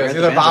was gonna say it was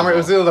either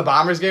the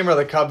Bombers game or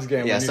the Cubs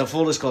game. Yeah. So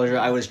full disclosure,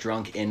 I was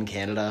drunk in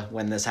Canada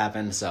when this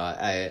happened, so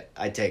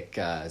I take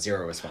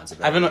zero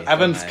responsibility.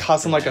 Evan's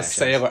cussing like a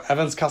sailor.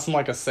 Evan's cussing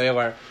like a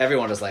sailor.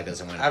 Everyone is like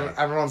this in Winnipeg.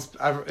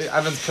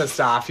 Evan's pissed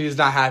off. He's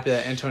not happy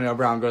that Antonio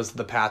Brown goes to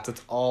the Pats.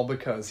 It's all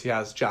because he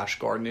has Josh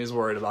Gordon. He's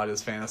worried about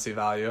his fantasy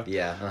value.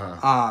 Yeah.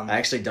 I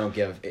actually don't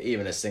give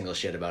even a single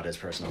shit about his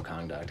personal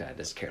conduct. I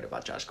just cared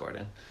about Josh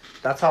Gordon.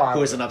 That's how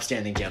who is an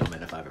upstanding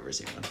gentleman if I've ever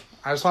seen one.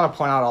 I just want to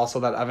point out also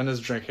that Evan is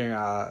drinking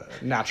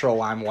natural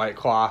lime White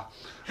Claw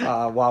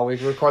while we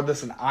record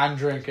this, and I'm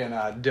drinking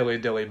Dilly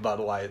Dilly Bud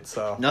Light.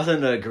 So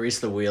nothing to grease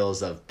the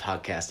wheels of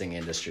podcasting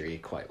industry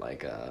quite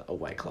like a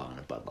White Claw and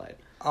a Bud Light.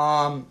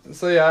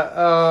 So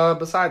yeah,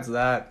 besides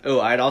that.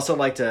 Oh, I'd also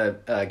like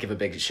to give a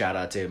big shout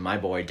out to my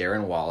boy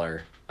Darren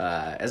Waller.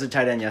 As a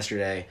tight end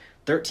yesterday,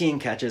 13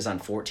 catches on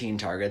 14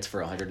 targets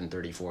for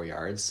 134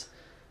 yards.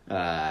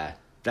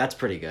 That's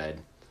pretty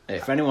good.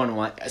 If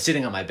anyone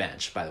sitting on my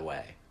bench, by the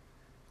way.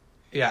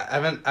 Yeah,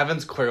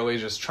 Evan's clearly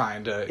just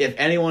trying to. If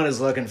anyone is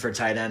looking for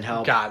tight end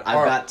help, I've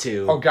got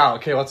two. Oh God,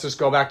 okay, let's just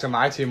go back to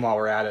my team while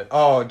we're at it.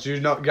 Oh, do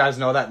you guys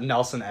know that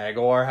Nelson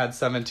Aguilar had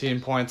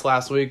 17 points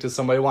last week? Does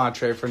somebody want to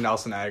trade for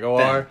Nelson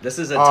Aguilar? Ben, this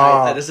is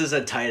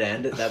a tight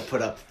end that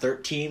put up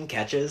 13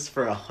 catches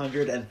for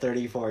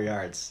 134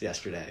 yards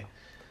yesterday.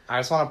 I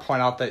just want to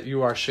point out that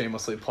you are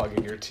shamelessly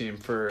plugging your team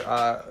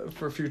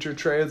for future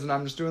trades, and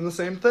I'm just doing the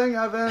same thing,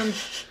 Evan.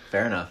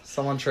 Fair enough.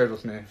 Someone trade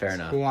with me. Fair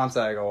enough. Who wants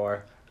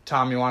Aguilar?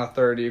 Tom, you want a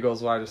third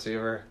Eagles wide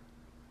receiver?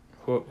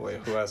 Who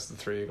has the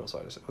 3 Eagles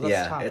wide receivers?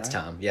 Yeah, Tom, it's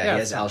right? Tom. Yeah, he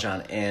has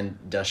Alshon and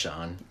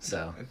Deshaun.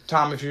 So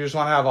Tom, if you just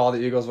want to have all the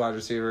Eagles wide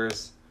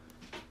receivers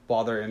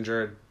while they're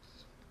injured,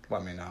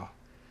 let me know.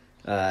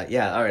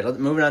 Yeah, all right.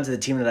 Moving on to the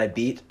team that I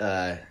beat.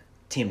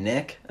 Team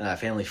Nick,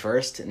 family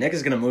first. Nick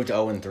is going to move to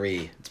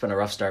 0-3. It's been a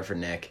rough start for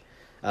Nick.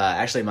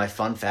 Actually, my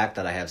fun fact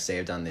that I have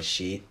saved on this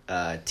sheet,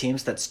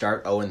 teams that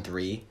start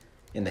 0-3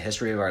 in the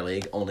history of our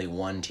league, only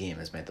one team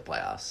has made the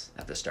playoffs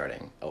after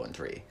starting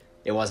 0-3.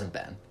 It wasn't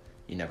Ben.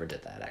 You never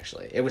did that,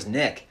 actually. It was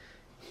Nick.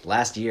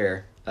 Last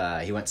year,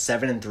 he went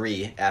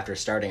 7-3 after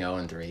starting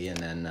 0-3 and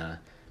then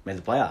made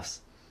the playoffs.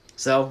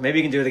 So maybe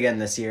he can do it again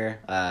this year.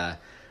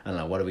 I don't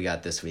know. What do we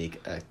got this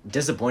week?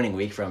 Disappointing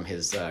week from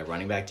his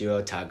running back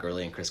duo, Todd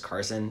Gurley and Chris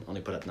Carson. Only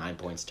put up 9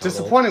 points total.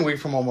 Disappointing week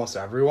from almost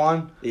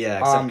everyone. Yeah,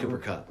 except Cooper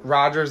Kupp.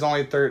 Rodgers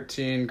only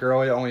 13,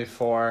 Gurley only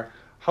 4.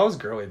 How's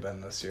Gurley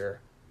been this year?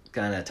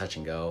 Kind of touch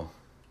and go.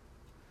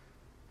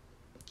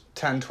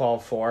 10,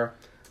 12, 4.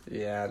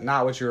 Yeah,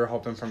 not what you were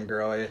hoping from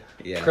Gurley.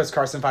 Yeah. Chris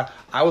Carson 5.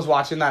 I was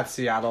watching that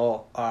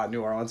Seattle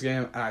New Orleans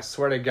game, and I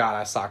swear to God,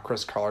 I saw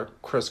Chris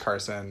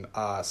Carson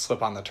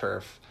slip on the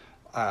turf.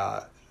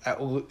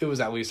 It was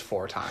at least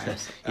 4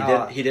 times.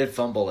 He did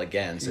fumble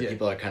again, so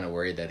people are kind of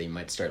worried that he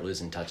might start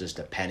losing touches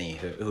to Penny,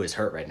 who is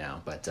hurt right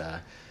now. But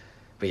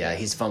yeah,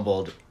 he's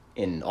fumbled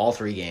in all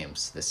 3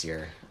 games this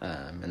year,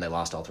 and they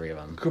lost all 3 of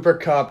them. Cooper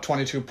Kupp,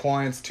 22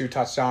 points, 2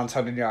 touchdowns,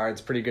 100 yards.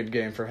 Pretty good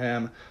game for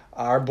him.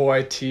 Our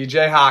boy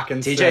T.J.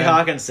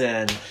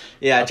 Hawkinson.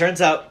 Yeah, it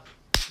turns out.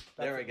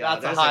 There we go.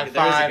 That's there's a high five.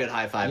 There's a good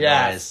high five,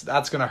 yes, guys.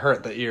 That's going to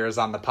hurt the ears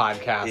on the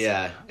podcast.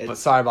 Yeah. But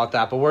sorry about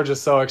that. But we're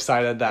just so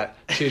excited that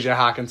T.J.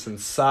 Hawkinson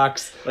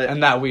sucks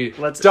and that we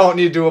don't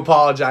need to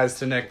apologize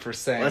to Nick for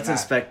saying Let's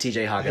inspect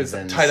T.J.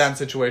 Hawkinson's his tight end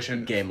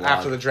situation game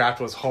after log. the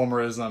draft was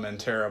homerism and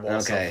terrible.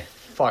 Okay.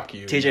 So fuck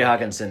you. T.J.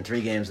 Hawkinson,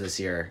 3 games this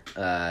year.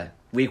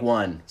 Week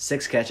 1,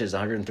 6 catches,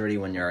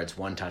 131 yards,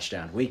 1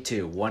 touchdown. Week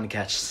 2, 1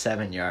 catch,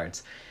 7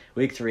 yards.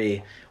 Week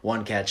 3,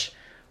 1 catch,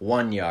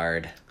 1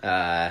 yard.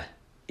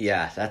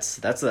 Yeah,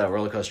 that's a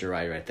roller coaster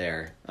ride right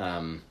there.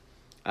 I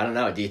don't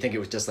know. Do you think it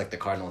was just like the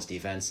Cardinals'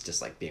 defense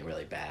just like being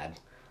really bad?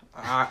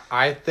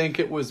 I think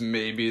it was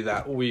maybe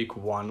that week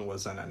 1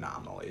 was an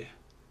anomaly.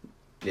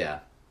 Yeah,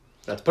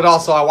 that's. But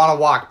also, I want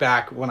to walk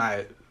back when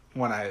I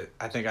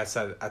think I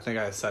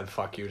said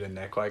fuck you to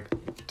Nick like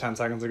 10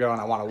 seconds ago,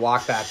 and I want to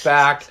walk that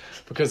back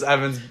because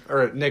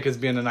Nick is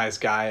being a nice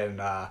guy,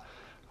 and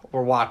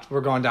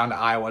we're going down to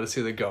Iowa to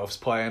see the Gophers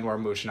play, and we're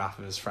mooching off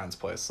of his friend's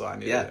place. So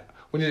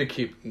we need to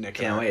keep Nick.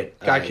 Can't wait.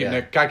 Gotta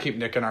keep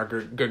Nick in our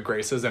good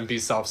graces and be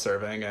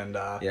self-serving and.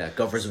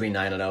 Gophers will be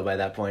 9-0 by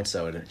that point,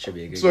 so it should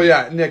be a good. So game.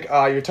 yeah, Nick,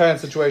 your tight end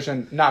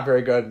situation not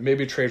very good.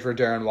 Maybe trade for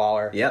Darren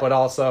Waller. Yeah. But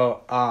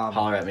also.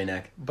 Holler at me,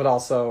 Nick. But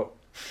also,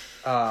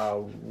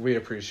 we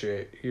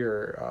appreciate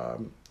your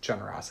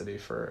generosity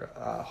for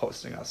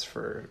hosting us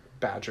for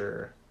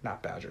Gopher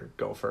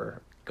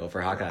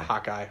Hawkeye.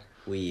 Hawkeye.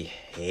 We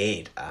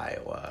hate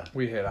Iowa.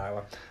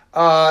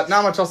 Not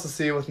much else to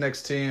see with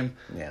Nick's team.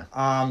 Yeah.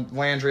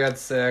 Landry had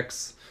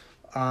 6.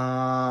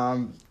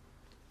 Kirk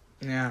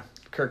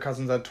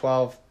Cousins had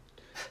 12.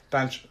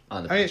 Bench.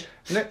 On the bench.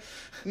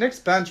 Nick's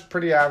bench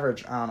pretty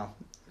average. I don't know.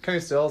 Kenny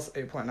Stills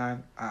 8.9.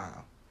 I don't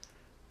know.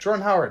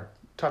 Jordan Howard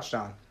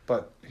touchdown,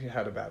 but he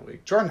had a bad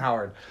week. Jordan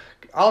Howard.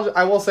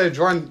 I will say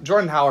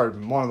Jordan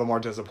Howard, one of the more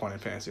disappointing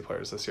fantasy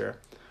players this year.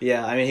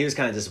 Yeah, I mean, he was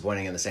kind of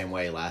disappointing in the same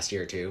way last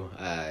year, too.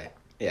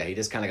 He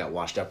just kind of got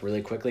washed up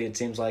really quickly, it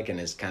seems like, and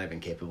is kind of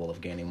incapable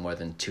of gaining more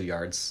than 2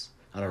 yards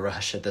on a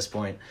rush at this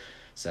point.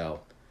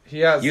 So,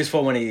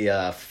 useful when he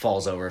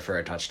falls over for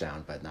a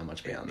touchdown, but not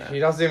much beyond that. He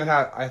doesn't even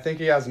have, I think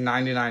he has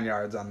 99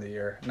 yards on the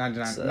year.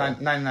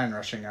 99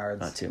 rushing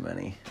yards. Not too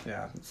many.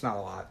 Yeah, it's not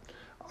a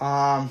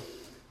lot.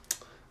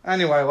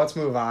 Anyway, let's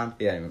move on.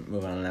 Yeah,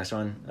 move on to the next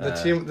one.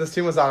 This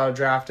team was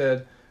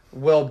auto-drafted.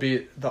 Will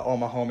beat the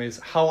Omaha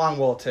Homies. How long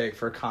will it take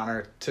for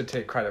Connor to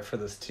take credit for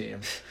this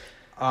team?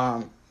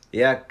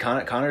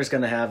 Connor's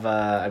going to have,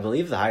 I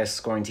believe, the highest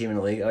scoring team in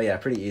the league. Oh, yeah,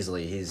 pretty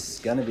easily. He's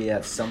going to be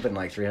at something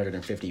like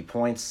 350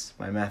 points.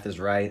 My math is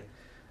right.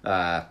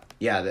 The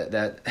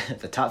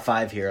top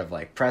 5 here of,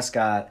 like,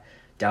 Prescott,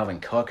 Dalvin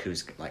Cook,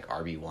 who's, like,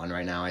 RB1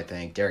 right now, I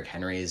think. Derrick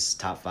Henry's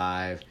top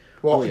 5.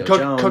 Well,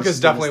 Cook is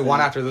definitely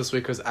one after this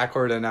week because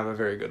Eckler didn't have a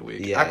very good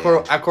week. Yeah,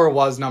 Eckler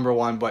was number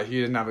 1, but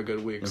he didn't have a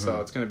good week, so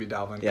it's going to be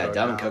Dalvin Cook. Yeah,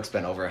 Dalvin Cook's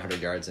been over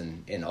 100 yards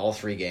in all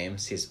 3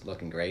 games. He's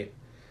looking great.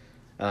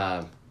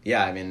 I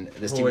mean,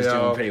 this team is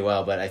doing pretty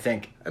well, but I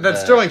think... And then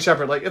Sterling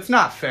Shepard, like, it's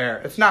not fair.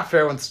 It's not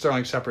fair when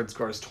Sterling Shepard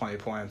scores 20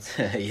 points.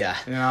 Yeah.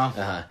 You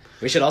know?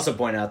 We should also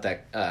point out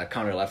that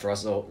Connor left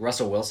Russell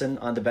Wilson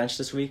on the bench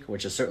this week,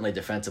 which is certainly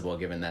defensible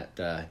given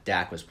that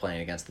Dak was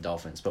playing against the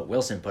Dolphins. But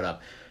Wilson put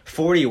up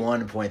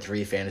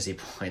 41.3 fantasy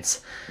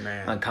points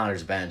on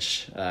Connor's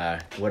bench.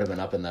 Would have been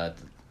up in the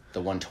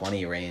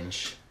 120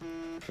 range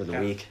for the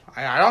week.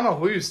 I don't know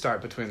who you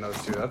start between those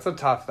two. That's a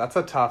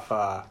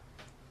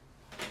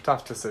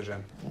tough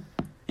decision.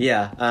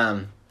 Yeah.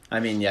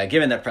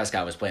 Given that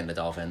Prescott was playing the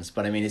Dolphins,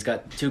 but I mean, he's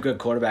got 2 good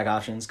quarterback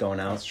options going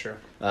out. That's true.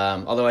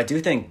 Although I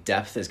do think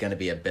depth is going to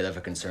be a bit of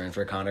a concern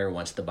for Connor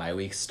once the bye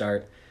weeks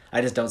start.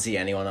 I just don't see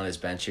anyone on his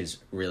bench who's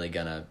really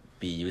going to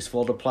be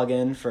useful to plug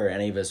in for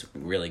any of his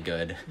really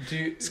good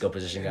skill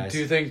position guys. Do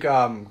you think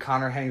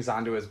Connor hangs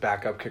on to his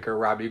backup kicker,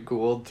 Robbie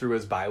Gould, through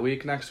his bye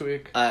week next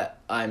week?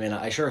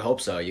 I sure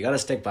hope so. You got to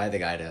stick by the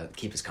guy to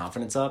keep his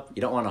confidence up.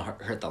 You don't want to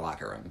hurt the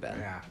locker room, Ben.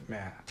 Yeah,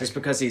 man. Just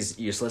because he's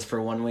useless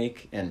for 1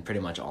 week, and pretty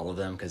much all of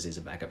them because he's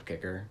a backup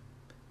kicker,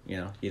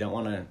 you don't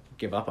want to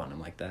give up on him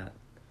like that.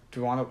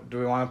 Do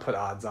we want to put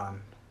odds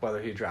on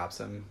whether he drops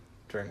him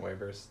during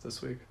waivers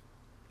this week?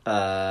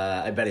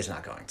 I bet he's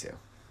not going to.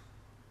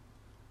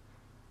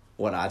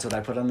 What odds would I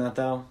put on that,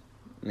 though?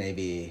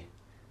 Maybe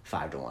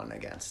 5-1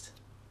 against.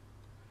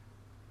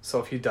 So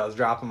if he does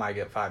drop him, I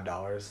get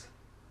 $5.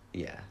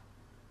 Yeah.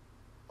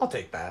 I'll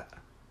take that.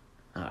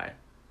 All right.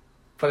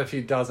 But if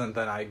he doesn't,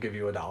 then I give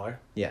you $1.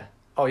 Yeah.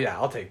 Oh, yeah,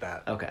 I'll take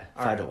that. Okay,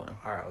 5-1.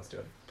 All right, let's do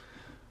it.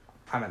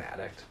 I'm an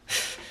addict.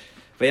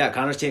 But yeah,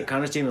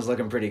 Connor's team is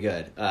looking pretty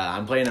good.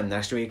 I'm playing him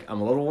next week. I'm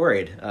a little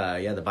worried.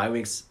 The bye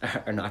weeks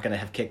are not going to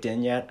have kicked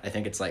in yet. I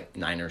think it's like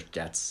Niners,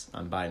 Jets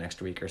on bye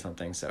next week or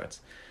something, so it's...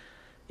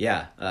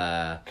 Yeah.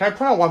 Can I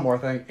point out one more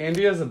thing?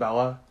 Andy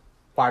Isabella,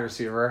 wide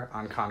receiver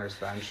on Connor's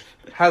bench,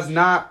 has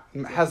not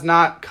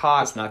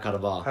caught a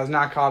ball. Has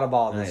not caught a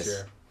ball this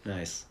year.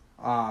 Nice.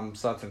 So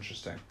that's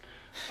interesting.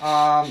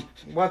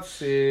 Let's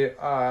see.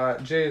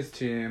 Jay's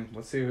team.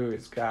 Let's see who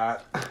he's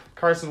got.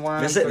 Carson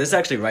Wentz. This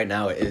actually right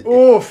now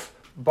Oof.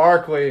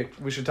 Barkley.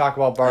 We should talk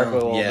about Barkley a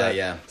little bit.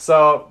 Yeah.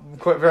 So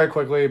very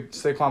quickly,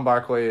 Saquon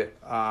Barkley.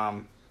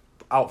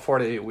 Out 4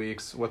 to 8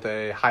 weeks with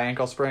a high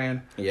ankle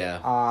sprain. Yeah.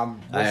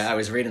 I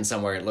was reading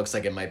somewhere it looks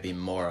like it might be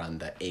more on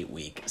the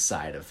 8-week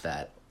side of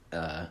that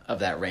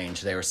range.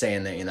 They were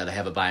saying that they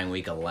have a bye in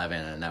week 11,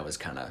 and that was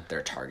kind of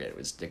their target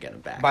was to get him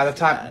back. By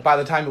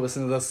the time you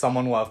listen to this,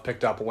 someone will have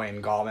picked up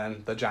Wayne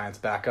Gallman, the Giants'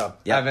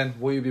 backup. Yep. Evan,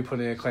 will you be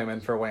putting a claim in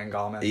for Wayne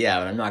Gallman? Yeah,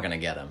 but I'm not going to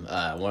get him.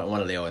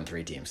 One of the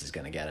 0-3 teams is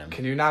going to get him.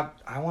 Can you not?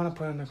 I want to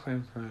put in a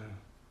claim for him.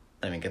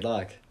 I mean, good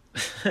luck.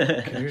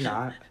 Can you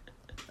not?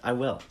 I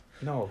will.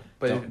 No,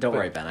 but don't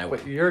worry, Ben. I will.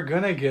 But you're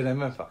gonna get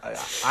him if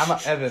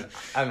Evan.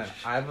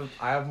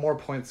 I have more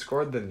points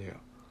scored than you.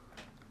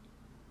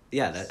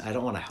 Yeah, I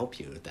don't want to help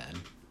you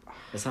then.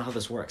 That's not how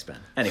this works, Ben.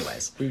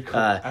 Anyways,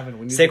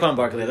 Evan, Saquon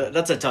Barkley.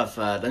 That's a tough.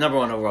 The number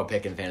 1 overall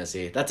pick in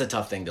fantasy. That's a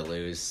tough thing to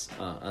lose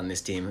on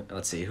this team.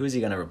 Let's see, who's he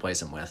gonna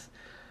replace him with?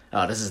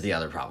 Oh, this is the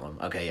other problem.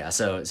 Okay, yeah.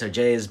 So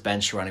Jay's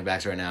bench running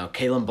backs right now: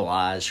 Kalen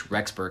Ballage,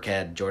 Rex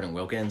Burkhead, Jordan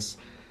Wilkins.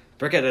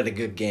 Burkhead had a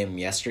good game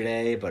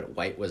yesterday, but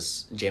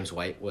James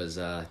White was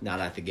not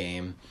at the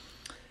game.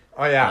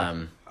 Oh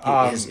yeah.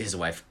 His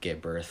wife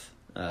gave birth.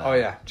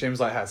 James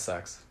White has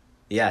sex.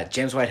 Yeah,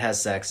 James White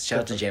has sex. Shout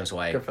out to James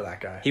White. Good for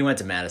that guy. He went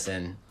to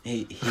Madison.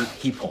 He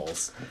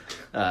pulls.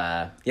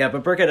 But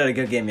Burkhead had a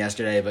good game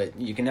yesterday, but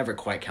you can never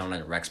quite count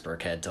on Rex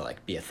Burkhead to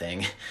be a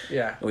thing.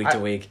 Yeah. week to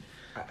week.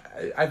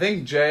 I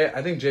think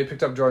Jay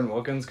picked up Jordan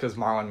Wilkins because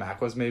Marlon Mack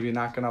was maybe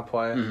not gonna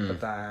play, but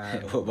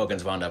then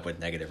Wilkins wound up with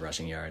negative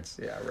rushing yards.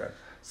 Yeah, right.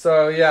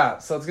 So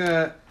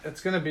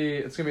it's gonna be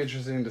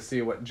interesting to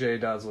see what Jay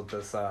does with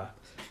this.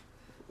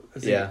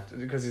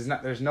 Because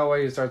there's no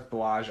way he starts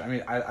Balaj. I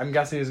mean, I'm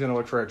guessing he's gonna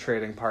look for a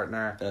trading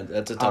partner.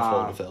 That's a tough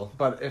hole to fill.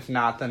 But if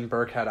not, then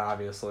Burkhead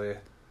obviously.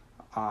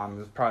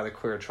 Is probably the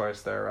clear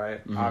choice there,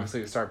 right? Mm-hmm. Obviously,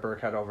 you start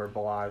Burkhead over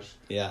Balaj.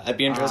 Yeah, I'd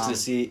be interested to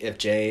see if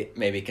Jay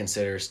maybe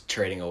considers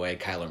trading away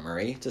Kyler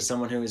Murray to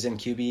someone who is in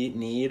QB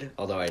need.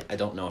 Although I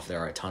don't know if there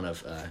are a ton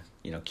of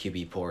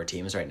QB poor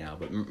teams right now.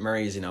 But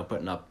Murray's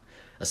putting up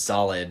a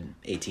solid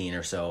 18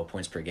 or so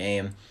points per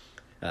game,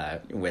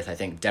 with I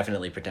think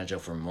definitely potential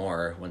for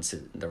more once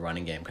the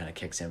running game kind of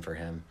kicks in for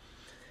him.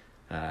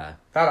 That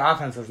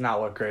offense does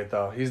not look great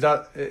though. He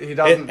doesn't. It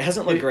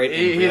hasn't looked great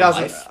in real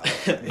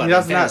life. He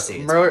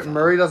doesn't.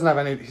 Murray doesn't have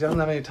any. He doesn't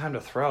have any time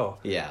to throw.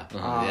 Yeah,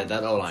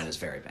 that O line is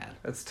very bad.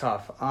 It's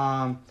tough.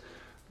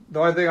 The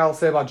only thing I'll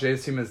say about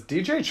Jay's team is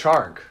DJ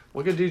Chark.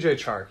 Look at DJ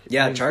Chark.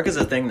 Yeah, Chark is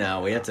a thing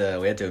now. We have to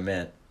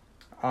admit.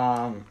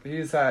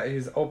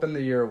 He's opened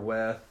the year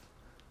with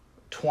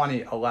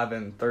 20,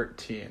 11,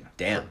 13.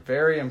 Damn.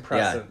 Very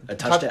impressive. Yeah, a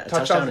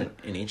touchdown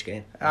in each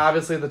game.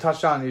 Obviously, the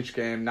touchdown in each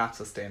game not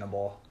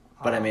sustainable.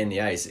 But I mean,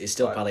 he's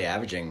still probably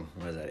averaging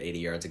 80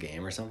 yards a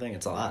game or something.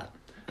 It's a lot.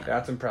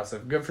 That's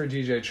impressive. Good for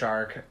DJ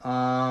Chark.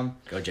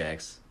 Go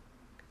Jags.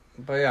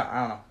 But yeah,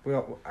 I don't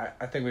know.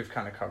 I think we've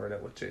kind of covered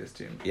it with Jay's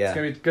team. Yeah.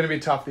 It's gonna be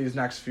tough these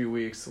next few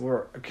weeks.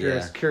 We're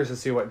curious to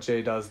see what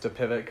Jay does to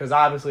pivot because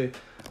obviously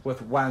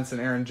with Wentz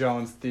and Aaron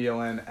Jones,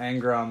 Thielen,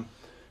 Engram,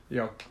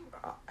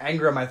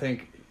 Engram, I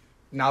think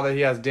now that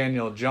he has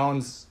Daniel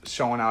Jones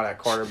showing out at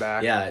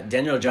quarterback. Yeah,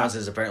 Daniel Jones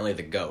is apparently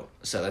the GOAT,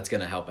 so that's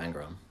gonna help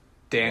Engram.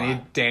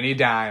 Danny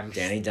Dimes.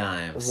 Danny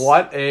Dimes.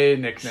 What a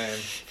nickname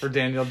for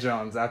Daniel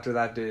Jones after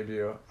that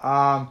debut.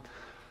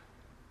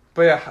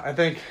 But yeah, I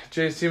think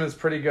Jay's team is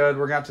pretty good.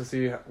 We're going to have to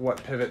see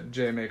what pivot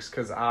Jay makes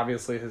because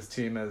obviously his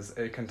team is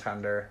a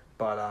contender.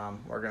 But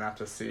we're going to have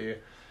to see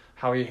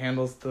how he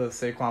handles the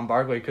Saquon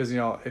Barkley because,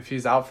 if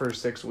he's out for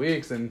 6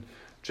 weeks and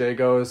Jay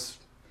goes,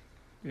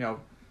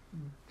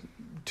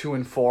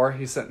 2-4,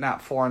 he's sitting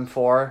at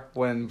 4-4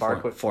 when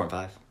Barkley...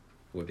 4-5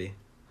 would be.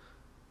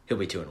 He'll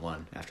be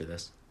 2-1 after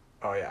this.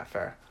 Oh, yeah,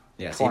 fair.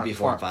 Yeah, so he'd be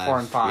 4-5.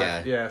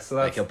 4-5. Yeah, so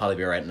that's... he'll probably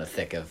be right in the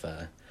thick of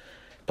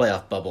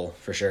playoff bubble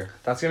for sure.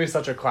 That's going to be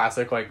such a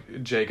classic,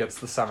 Jay gets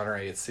the 7 or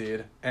 8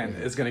 seed and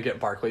is going to get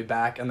Barkley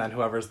back, and then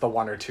whoever's the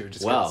 1 or 2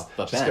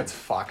 gets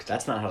fucked.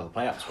 That's not how the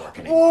playoffs work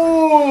anymore.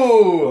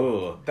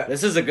 Ooh.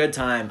 This is a good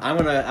time. I'm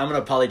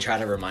gonna probably try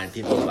to remind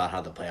people about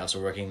how the playoffs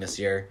are working this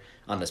year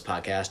on this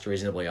podcast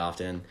reasonably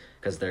often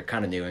because they're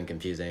kind of new and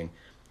confusing.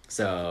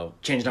 So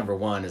change number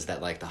 1 is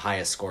that the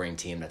highest scoring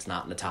team that's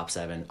not in the top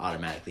 7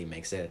 automatically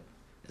makes it.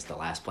 It's the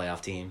last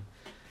playoff team.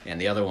 And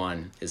the other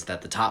one is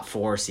that the top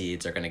 4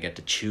 seeds are going to get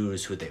to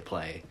choose who they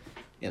play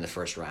in the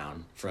first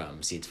round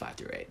from seeds 5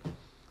 through 8.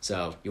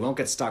 So you won't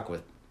get stuck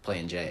with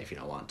playing Jay if you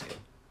don't want to,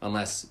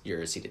 unless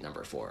you're seeded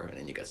number 4 and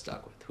then you get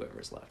stuck with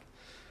whoever's left.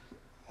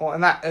 Well,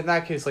 in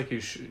that case,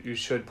 you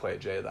should play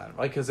Jay then,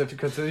 because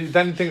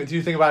then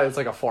you think about it, it's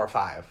like a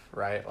 4-5,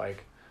 right?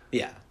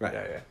 Yeah, right.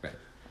 Yeah. Right.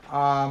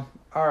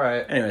 All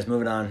right. Anyways,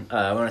 moving on.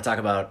 I want to talk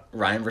about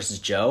Ryan versus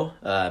Joe,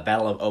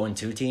 battle of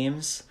 0-2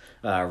 teams.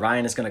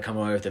 Ryan is going to come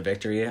away with a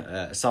victory,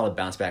 a solid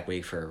bounce back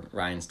week for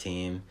Ryan's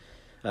team.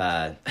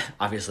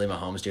 Obviously,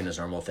 Mahomes doing his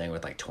normal thing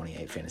with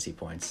 28 fantasy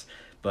points.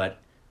 But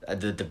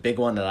the big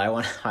one that I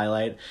want to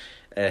highlight,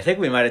 and I think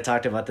we might have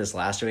talked about this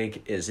last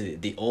week, is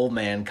the old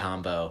man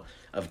combo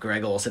of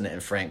Greg Olsen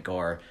and Frank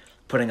Gore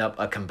putting up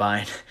a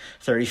combined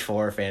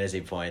 34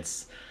 fantasy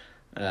points.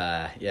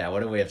 What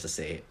do we have to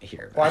say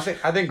here? Well,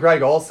 I think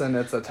Greg Olsen,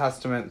 it's a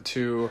testament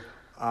to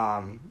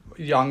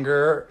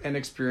younger,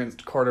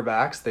 inexperienced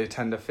quarterbacks. They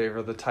tend to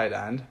favor the tight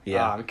end.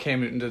 Yeah.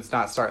 Cam Newton did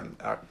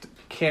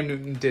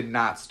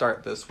not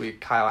start this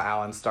week. Kyle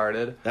Allen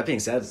started. That being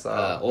said,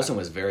 Olsen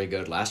was very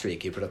good last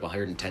week. He put up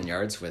 110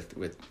 yards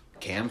with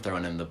Cam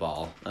throwing him the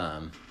ball.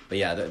 But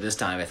yeah, this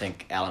time I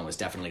think Allen was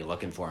definitely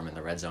looking for him in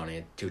the red zone. He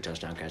had 2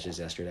 touchdown catches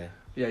yesterday.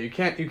 Yeah, you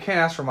can't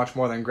ask for much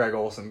more than Greg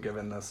Olsen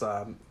given this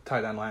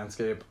tight end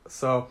landscape.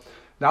 So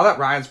now that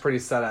Ryan's pretty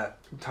set at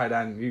tight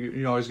end,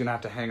 you know he's going to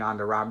have to hang on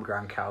to Rob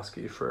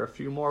Gronkowski for a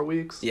few more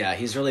weeks. Yeah,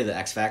 he's really the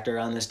X factor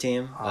on this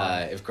team.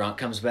 If Gronk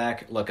comes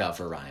back, look out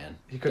for Ryan.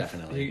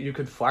 Definitely. You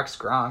could flex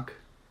Gronk.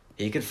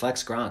 He could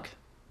flex Gronk.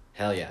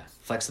 Hell yeah.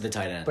 Flex to the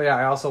tight end. But yeah,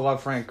 I also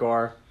love Frank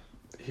Gore.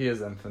 He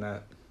is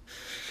infinite.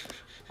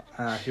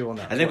 He will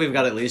not. I think we've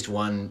got at least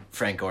one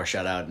Frank Gore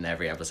shout out in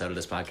every episode of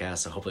this podcast,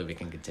 so hopefully we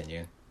can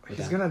continue.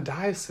 He's going to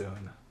die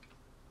soon.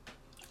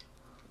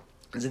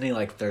 Isn't he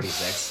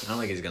 36? I don't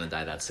think he's going to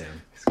die that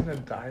soon. He's going to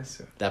die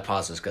soon. That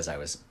pause was because I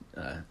was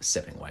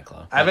sipping White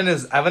Claw. Evan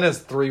is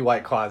 3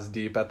 White Claws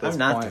deep at this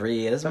point. I'm not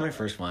 3. This is my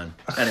first one.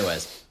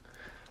 Anyways.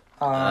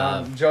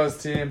 Joe's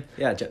team.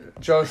 Yeah,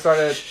 Joe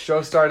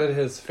started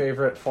his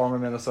favorite former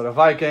Minnesota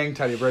Viking,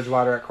 Teddy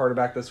Bridgewater, at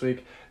quarterback this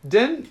week.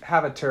 Didn't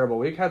have a terrible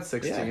week. Had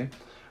 16.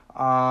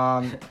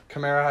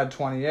 Kamara had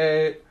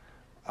 28.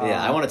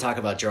 I want to talk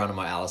about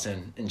Geronimo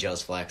Allison and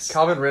Joe's flex.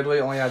 Calvin Ridley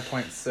only had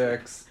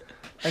 0.6.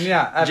 And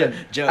yeah, Evan,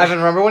 Joe, Evan,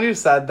 remember when you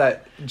said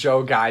that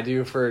Joe guyed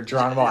you for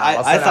Geronimo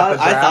Allison I thought at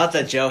the draft? I thought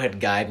that Joe had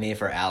guyed me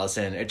for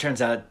Allison. It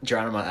turns out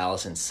Geronimo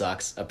Allison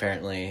sucks,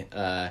 apparently.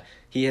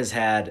 He has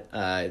had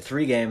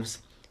 3 games.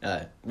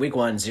 Week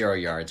 1, 0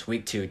 yards.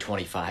 Week 2,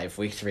 25.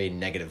 Week 3,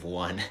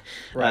 -1.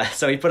 Right.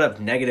 So he put up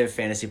negative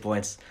fantasy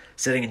points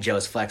sitting in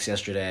Joe's flex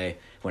yesterday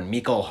when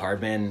Mecole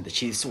Hardman, the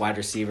Chiefs wide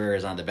receiver,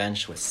 is on the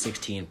bench with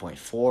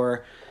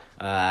 16.4.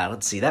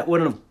 Let's see. That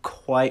wouldn't have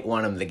quite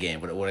won him the game,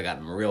 but it would have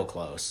gotten him real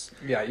close.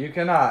 Yeah, you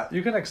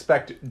can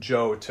expect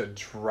Joe to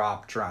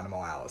drop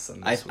Geronimo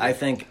Allison this week. I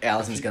think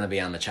Allison's going to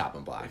be on the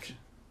chopping block.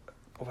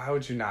 Why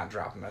would you not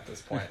drop him at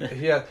this point?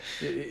 He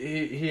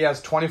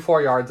has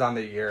 24 yards on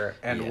the year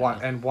and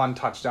one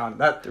touchdown.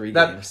 3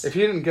 games. If he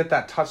didn't get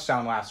that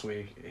touchdown last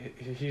week,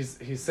 he's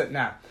sitting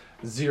at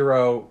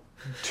 0,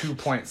 2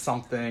 point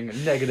something,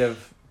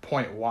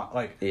 -0.1.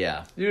 Like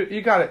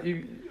you got it.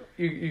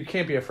 You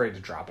can't be afraid to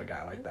drop a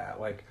guy like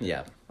that. Like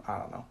I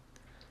don't know.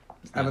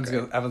 Evan's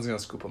gonna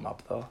scoop him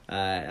up though.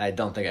 I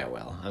don't think I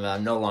will.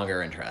 I'm no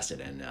longer interested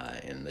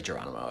in the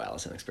Geronimo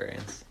Allison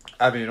experience.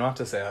 I mean, you don't have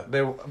to say that.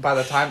 By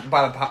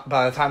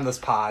the time this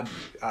pod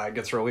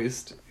gets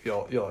released,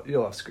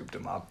 you'll have scooped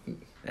him up.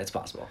 It's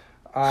possible.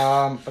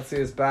 Let's see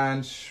his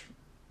bench.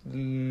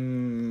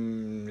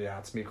 Yeah,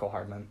 it's Mecole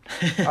Hardman.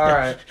 All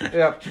right.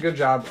 Yep. Good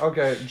job.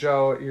 Okay,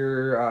 Joe,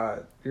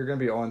 you're gonna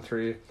be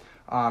 0-3.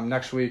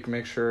 Next week,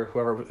 make sure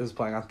whoever is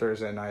playing on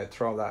Thursday night,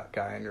 throw that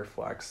guy in your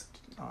flex.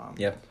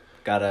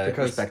 Gotta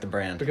respect the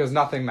brand. Because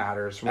nothing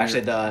matters.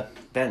 Actually,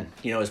 Ben,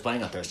 you know who's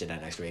playing on Thursday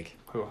night next week?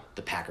 Who?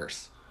 The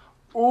Packers.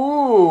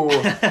 Ooh.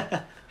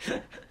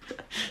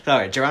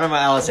 Sorry, Geronimo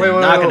Allison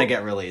not going to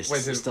get released.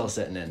 He's still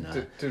sitting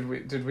in.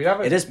 Did we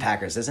have it? It is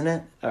Packers, isn't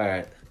it? All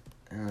right.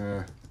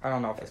 I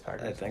don't know if it's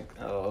Packers. I think.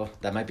 Oh,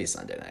 that might be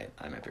Sunday night.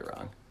 I might be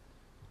wrong.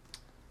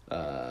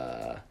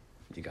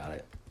 You got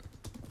it.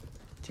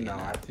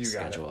 No, you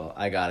schedule. Got it.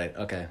 I got it.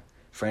 Okay.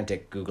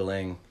 Frantic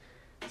Googling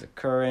is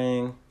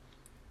occurring.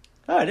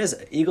 Oh, it is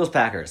Eagles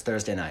Packers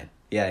Thursday night.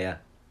 Yeah.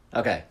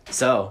 Okay,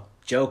 so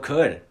Joe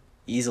could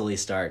easily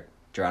start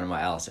Geronimo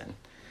Allison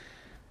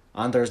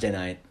on Thursday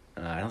night.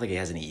 I don't think he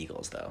has any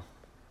Eagles though,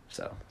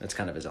 so it's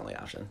kind of his only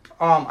option.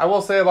 I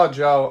will say about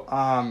Joe,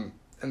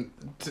 and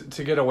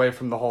to get away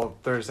from the whole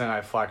Thursday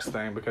night flex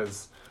thing,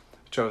 because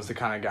Joe's the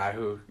kind of guy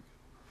who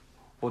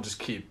will just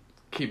keep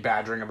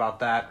badgering about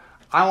that.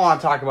 I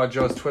want to talk about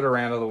Joe's Twitter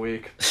rant of the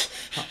week.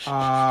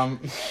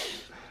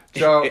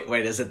 Joe,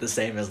 wait, is it the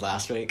same as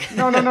last week?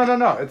 No.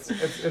 It's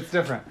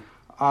different.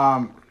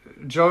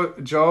 Joe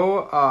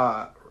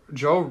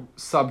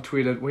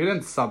subtweeted. We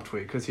didn't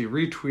subtweet because he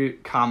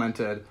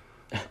commented.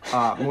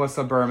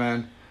 Melissa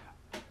Berman.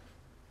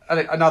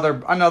 Another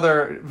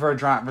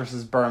Vergeront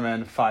versus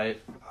Berman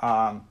fight.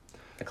 A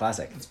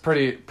classic. It's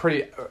pretty.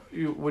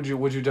 Would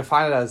you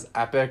define it as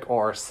epic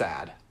or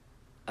sad?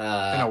 In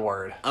a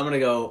word. I'm gonna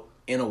go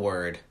in a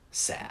word.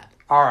 Sad.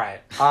 All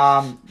right.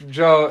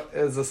 Joe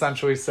is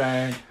essentially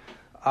saying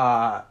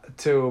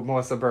to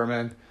Melissa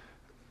Berman,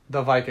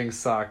 the Vikings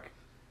suck,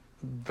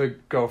 the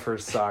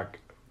Gophers suck.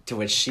 To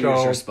which she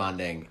was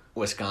responding,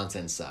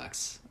 Wisconsin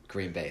sucks,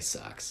 Green Bay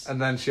sucks.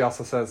 And then she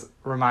also says,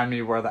 remind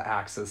me where the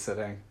axe is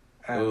sitting.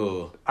 And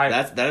ooh,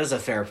 that is a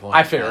fair point.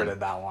 I favorited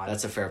that one.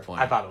 That's a fair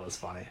point. I thought it was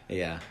funny.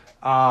 Yeah.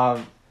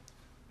 And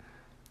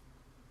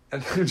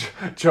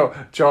Joe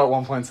at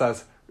one point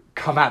says,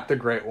 come at the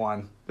great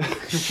one.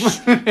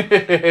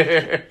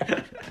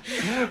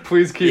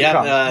 Please keep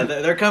coming.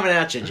 They're coming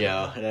at you,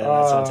 Joe.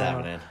 That's what's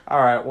happening.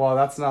 All right, well,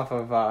 that's enough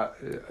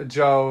of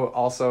Joe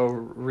also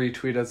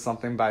retweeted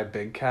something by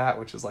Big Cat,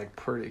 which is like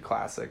pretty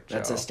classic Joe.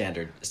 That's a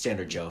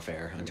standard Joe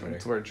fare on Twitter.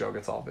 It's where Joe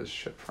gets all of his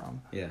shit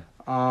from. Yeah.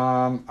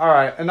 All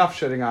right, enough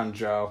shitting on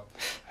Joe.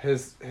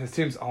 His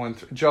team's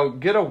 0-3. Joe,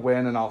 get a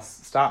win and I'll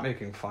stop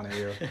making fun of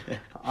you.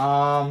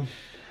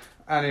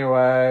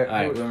 Anyway. All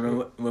right,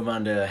 we'll move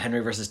on to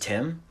Henry versus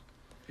Tim.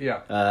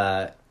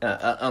 Yeah.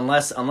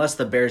 Unless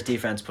the Bears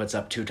defense puts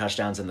up 2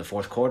 touchdowns in the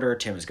fourth quarter,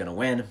 Tim is going to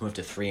win, move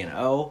to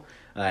 3-0.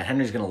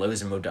 Henry's going to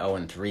lose and move to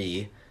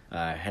 0-3.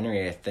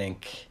 Henry, I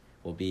think,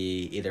 will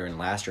be either in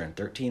last or in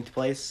 13th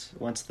place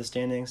once the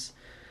standings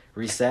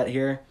reset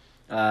here.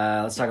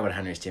 Let's talk about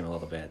Henry's team a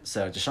little bit.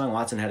 So Deshaun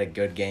Watson had a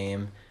good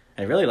game,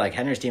 and really, like,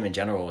 Henry's team in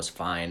general was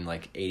fine,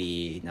 like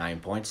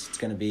 89 points. It's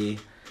going to be,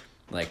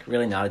 like,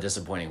 really not a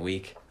disappointing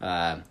week.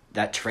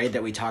 That trade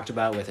that we talked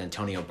about with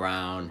Antonio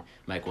Brown,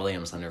 Mike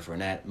Williams, Leonard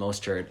Fournette,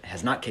 Mostert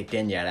has not kicked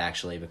in yet,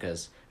 actually,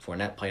 because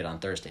Fournette played on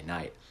Thursday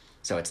night.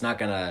 So it's not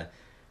going to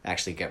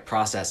actually get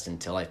processed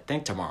until, I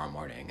think, tomorrow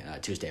morning,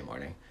 Tuesday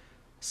morning.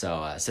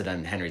 So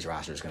then Henry's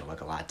roster is going to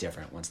look a lot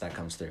different once that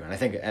comes through. And I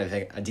think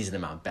a decent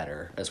amount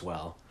better as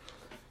well.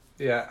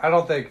 Yeah, I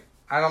don't think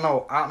I don't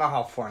know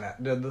how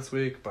Fournette did this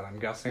week, but I'm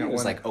guessing it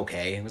was like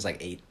okay. It was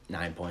like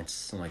 8-9 points,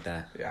 something like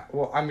that. Yeah.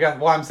 Well,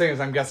 I'm saying is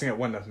I'm guessing it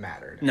wouldn't have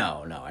mattered.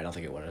 No, I don't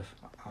think it would have.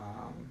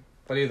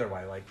 But either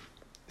way, like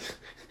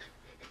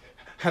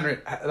Henry,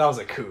 that was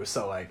a coup.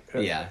 So like,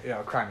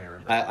 yeah, cry me a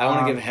river. I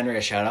want to give Henry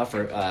a shout out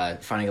for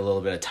finding a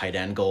little bit of tight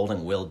end gold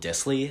in Will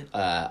Dissly.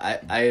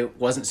 I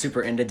wasn't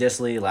super into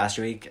Dissly last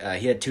week.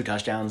 He had 2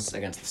 touchdowns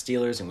against the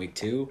Steelers in week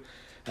 2.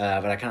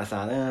 But I kind of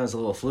thought, it was a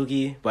little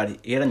fluky.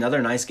 But he had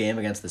another nice game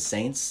against the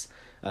Saints,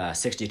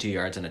 62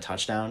 yards and a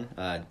touchdown.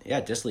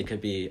 Dissly could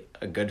be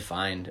a good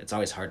find. It's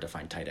always hard to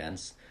find tight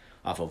ends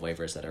off of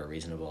waivers that are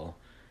reasonable.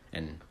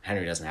 And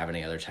Henry doesn't have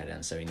any other tight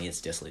ends, so he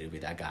needs Dissly to be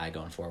that guy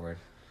going forward.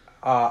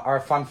 Our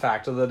fun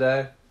fact of the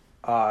day,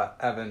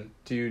 Evan,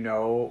 do you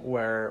know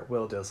where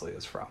Will Dissly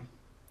is from?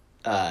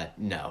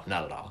 No,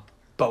 not at all.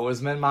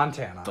 Bozeman,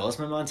 Montana.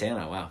 Bozeman,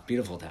 Montana. Wow,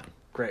 beautiful town.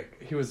 Great.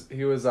 He was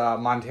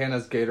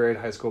Montana's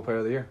Gatorade High School Player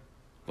of the Year.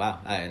 Wow,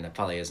 and it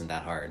probably isn't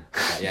that hard.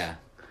 But yeah.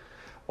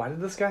 Why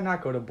did this guy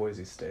not go to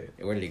Boise State?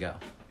 Where did he go?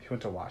 He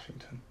went to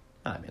Washington.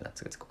 Oh, I mean,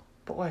 that's a good school.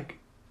 But like,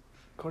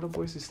 go to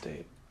Boise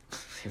State.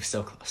 He was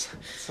so close.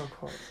 So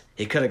close.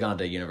 He could have gone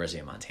to University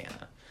of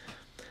Montana.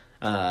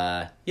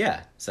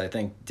 So I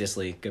think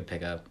Dissly, good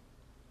pickup.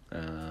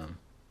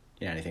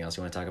 Anything else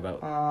you want to talk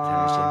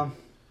about?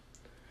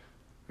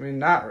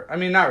 Not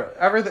really.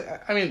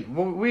 Everything.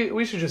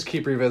 We should just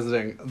keep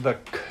revisiting the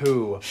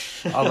coup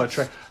of a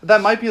trade.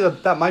 That might be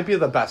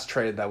the best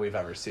trade that we've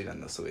ever seen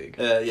in this league.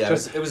 It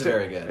was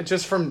very good.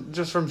 Just from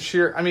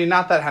sheer.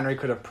 Not that Henry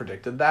could have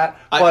predicted that.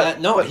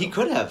 He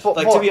could have.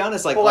 To be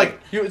honest,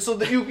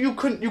 you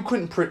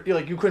couldn't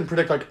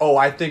predict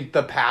I think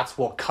the Pats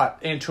will cut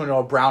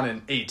Antonio Brown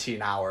in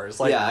 18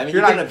 hours. You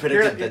couldn't have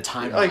predicted the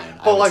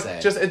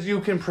timeline. You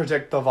can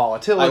predict the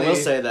volatility. I will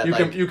say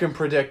that you can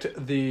predict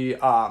the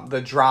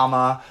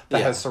drama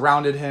that has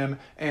surrounded him,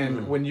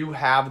 and when you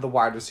have the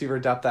wide receiver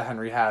depth that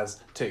Henry has,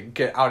 to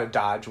get out of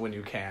Dodge when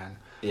you can.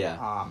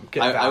 Yeah.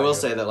 I will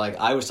say that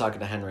I was talking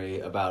to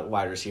Henry about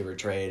wide receiver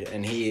trade,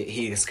 and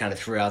he just kind of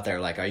threw out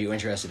there are you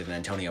interested in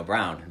Antonio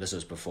Brown? This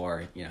was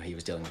before he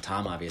was dealing with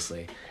Tom,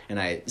 obviously, and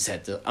I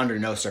said under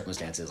no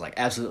circumstances,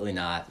 absolutely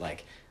not.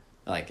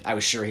 I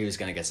was sure he was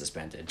going to get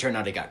suspended. Turned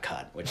out he got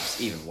cut, which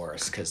is even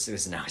worse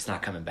because now he's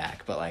not coming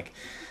back. But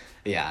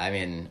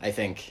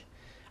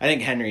I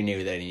think Henry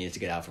knew that he needed to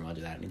get out from under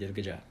that, and he did a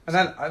good job.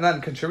 And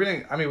then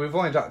contributing. We've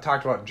only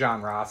talked about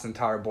John Ross and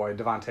Tyler Boyd,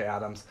 Devontae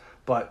Adams,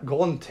 but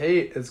Golden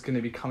Tate is going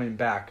to be coming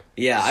back.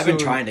 Yeah, I've been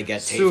trying to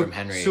get Tate from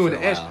Henry for a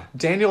while.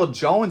 Daniel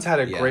Jones had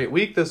a great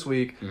week this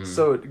week,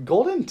 so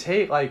Golden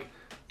Tate, I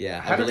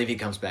believe he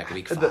comes back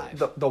week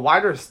 5. The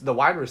wide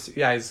receiver.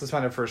 Yeah, he's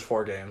suspended first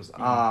 4 games.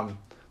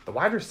 The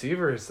wide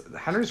receivers,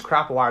 Henry's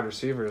crop of wide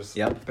receivers,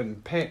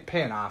 been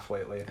paying off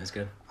lately. That's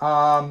good.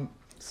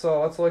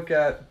 So let's look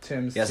at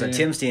Tim's team. Yeah, so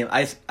Tim's team,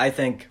 I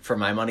think for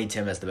my money,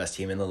 Tim has the best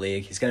team in the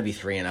league. He's going to be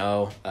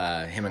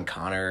 3-0. Him and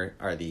Quinn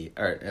are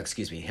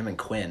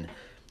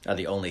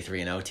the only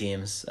 3-0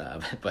 teams.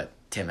 But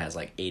Tim has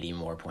 80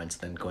 more points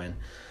than Quinn.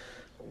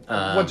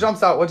 What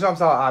jumps out?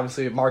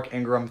 Obviously, Mark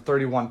Ingram,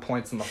 31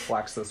 points in the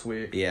flex this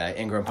week. Yeah,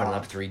 Ingram putting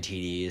up 3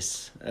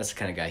 TDs. That's the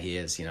kind of guy he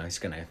is. He's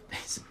gonna.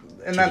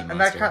 And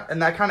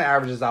that kind of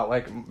averages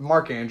out.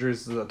 Mark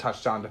Andrews is a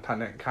touchdown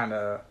dependent kind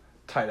of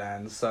tight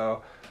end,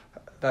 so.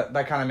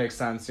 That kind of makes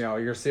sense.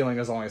 Your ceiling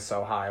is only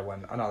so high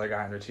when another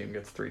guy on your team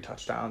gets 3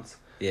 touchdowns.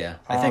 Yeah,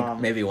 I think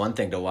maybe one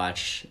thing to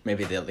watch,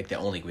 maybe the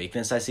only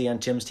weakness I see on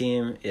Tim's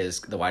team is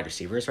the wide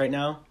receivers right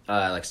now.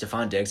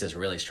 Stephon Diggs has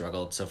really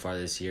struggled so far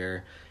this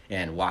year,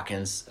 and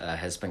Watkins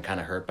has been kind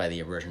of hurt by the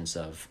emergence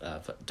of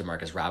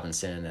Demarcus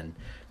Robinson and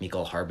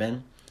Mecole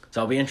Hardman.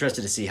 So I'll be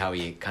interested to see how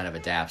he kind of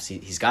adapts.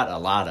 He's got a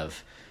lot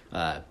of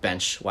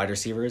bench wide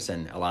receivers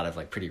and a lot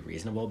of pretty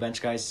reasonable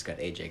bench guys. He's got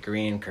AJ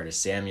Green, Curtis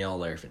Samuel,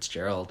 Larry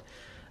Fitzgerald.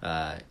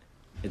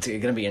 It's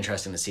going to be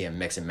interesting to see him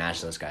mix and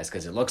match those guys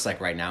because it looks like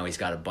right now he's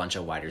got a bunch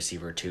of wide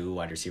receiver 2,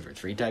 wide receiver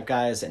 3 type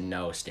guys and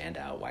no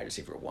standout wide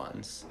receiver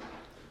 1s.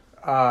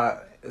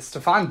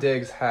 Stephon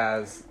Diggs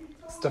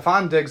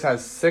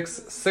has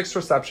 6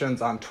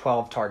 receptions on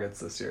 12 targets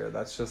this year.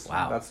 That's just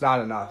That's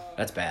not enough.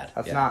 That's bad.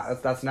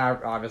 That's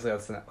not obviously.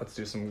 Let's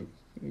do some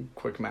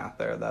quick math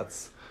there.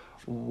 That's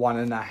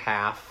 1.5.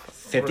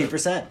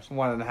 50%.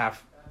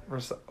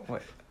 1.5.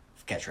 Wait.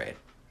 Catch rate.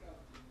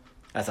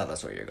 I thought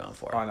that's what you were going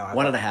for. Oh no,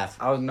 1.5.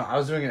 I was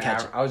doing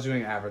I was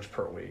doing an average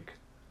per week.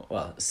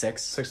 Well,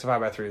 6. 6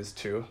 divided by 3 is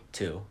 2.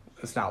 2.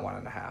 It's not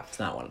 1.5. It's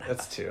not 1.5.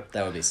 It's 2.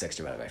 That would be 6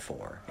 divided by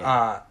 4.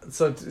 Yeah.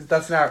 So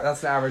that's an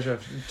average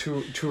of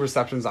two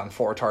receptions on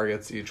 4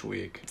 targets each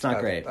week. It's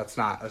not great. That's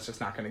just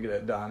not going to get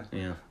it done.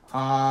 Yeah.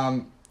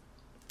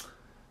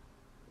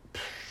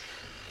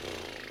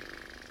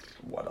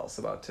 What else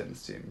about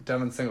Tim's team?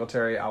 Devin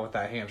Singletary out with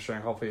that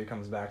hamstring. Hopefully he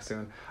comes back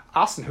soon.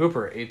 Austin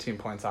Hooper, 18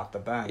 points off the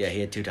bench. Yeah, he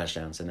had 2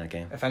 touchdowns in that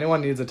game. If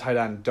anyone needs a tight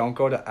end, don't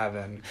go to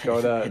Evan.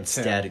 Go to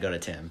Instead, Tim, go to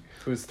Tim.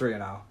 Who's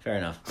 3-0. Fair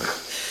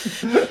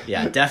enough.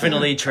 Yeah,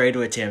 definitely trade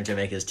with Tim to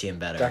make his team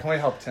better. Definitely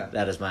help Tim.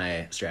 That is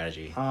my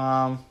strategy.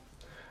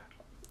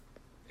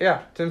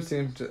 Yeah, Tim's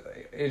team.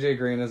 AJ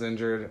Green is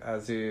injured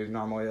as he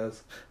normally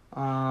is.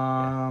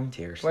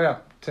 Tears.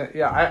 Well,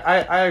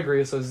 I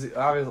agree. So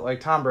obviously, like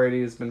Tom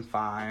Brady has been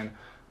fine.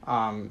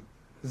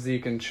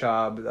 Zeke and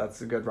Chubb, that's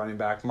a good running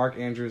back. Mark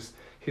Andrews,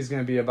 he's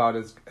going to be about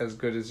as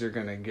good as you're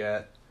going to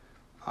get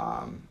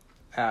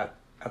at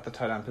the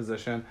tight end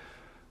position.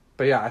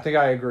 But yeah, I think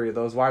I agree.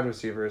 Those wide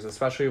receivers,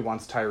 especially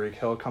once Tyreek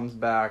Hill comes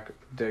back,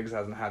 Diggs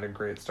hasn't had a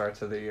great start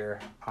to the year.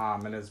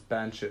 And his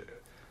bench,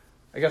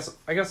 I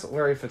guess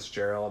Larry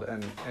Fitzgerald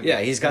and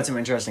yeah, he's got some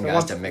interesting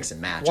guys to mix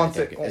and match. I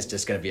think it's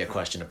just going to be a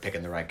question of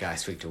picking the right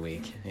guys week to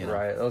week. You know?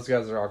 Right, those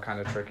guys are all kind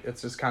of tricky.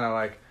 It's just kind of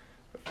like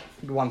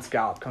once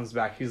Gallup comes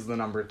back, he's the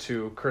number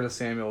 2. Curtis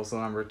Samuel's the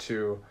number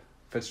 2.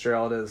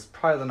 Fitzgerald is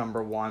probably the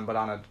number 1, but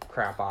on a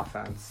crap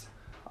offense.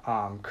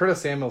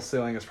 Curtis Samuel's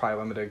ceiling is probably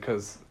limited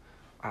because,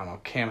 I don't know,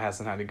 Cam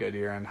hasn't had a good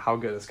year, and how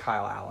good is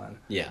Kyle Allen?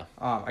 Yeah.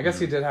 I guess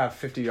he did have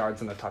 50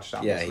 yards and a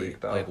touchdown this week,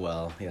 though. Yeah, he played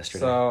well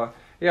yesterday. So,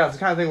 yeah, it's the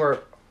kind of thing where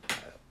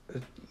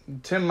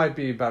Tim might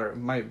be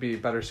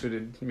better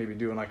suited, maybe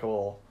doing like a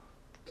little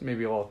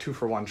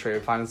 2-for-1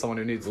 trade, finding someone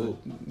who needs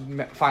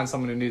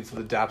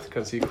the depth,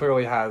 because he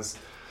clearly has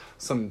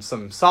some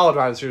solid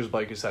wide receivers, but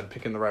like you said,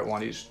 picking the right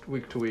one each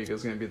week to week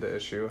is going to be the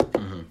issue.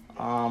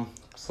 Mm-hmm.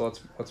 So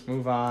let's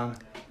move on.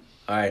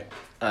 All right.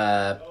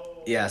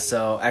 Yeah.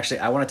 So actually,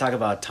 I want to talk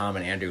about Tom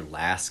and Andrew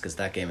last, because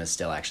that game is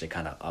still actually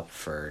kind of up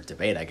for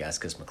debate, I guess,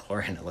 because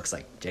McLaurin, it looks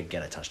like, did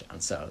get a touchdown.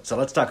 So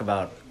let's talk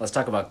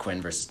about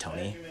Quinn versus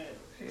Tony.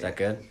 Is that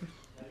good?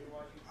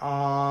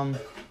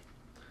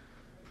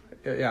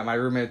 Yeah, my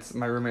roommates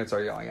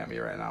are yelling at me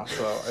right now.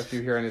 So if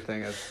you hear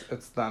anything,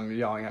 it's them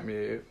yelling at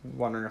me,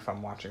 wondering if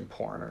I'm watching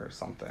porn or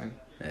something.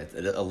 It's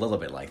a little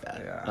bit like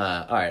that.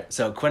 Yeah. All right.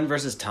 So Quinn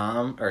versus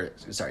Tony.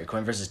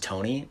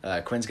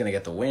 Quinn's gonna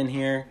get the win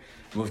here.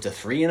 Move to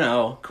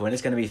 3-0. Quinn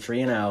is gonna be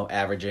 3-0,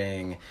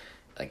 averaging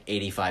like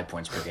 85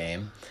 points per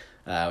game,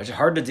 which is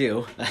hard to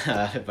do,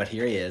 but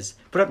here he is.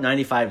 Put up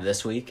 95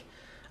 this week.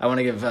 I want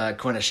to give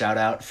Quinn a shout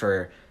out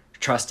for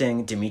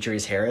trusting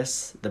Demetrius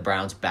Harris, the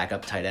Browns'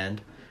 backup tight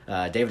end.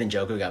 David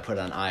Njoku got put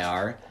on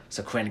IR,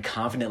 so Quinn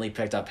confidently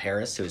picked up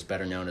Harris, who is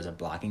better known as a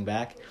blocking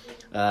back.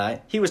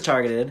 He was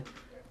targeted.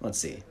 Let's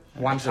see.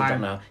 One time.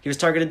 Don't know. He was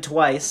targeted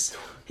twice.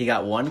 He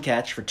got 1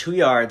 catch for 2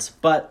 yards,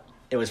 but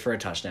it was for a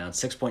touchdown.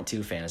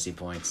 6.2 fantasy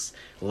points.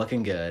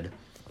 Looking good.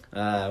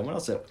 What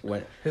else?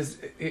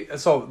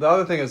 So the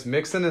other thing is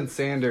Mixon and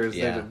Sanders.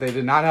 Yeah. They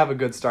did not have a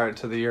good start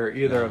to the year,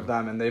 either of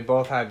them, and they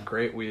both had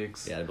great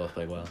weeks. Yeah, they both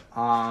played well.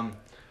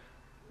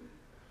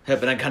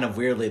 But then kind of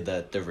weirdly,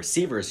 the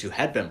receivers who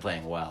had been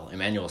playing well,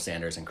 Emmanuel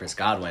Sanders and Chris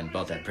Godwin,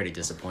 both had pretty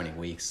disappointing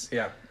weeks.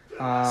 Yeah.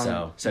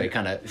 So he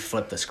kind of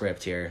flipped the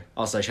script here.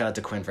 Also, shout out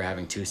to Quinn for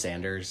having 2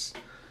 Sanders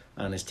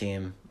on his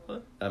team.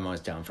 I'm always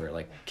down for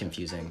like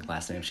confusing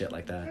last name shit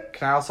like that.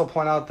 Can I also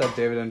point out that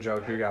David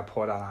Njoku got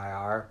put on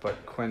IR,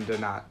 but Quinn did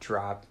not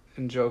drop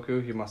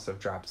Njoku. He must have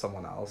dropped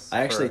someone else.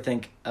 I actually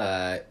think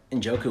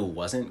Njoku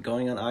wasn't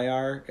going on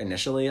IR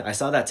initially. I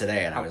saw that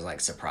today and I was like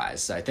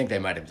surprised. So I think they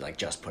might have like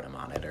just put him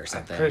on it or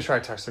something. I'm pretty sure I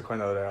texted Quinn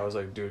the other day. I was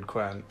like, dude,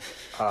 Quinn.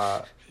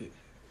 Yeah,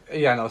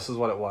 no, this is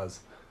what it was.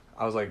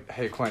 I was like,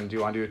 hey, Quinn, do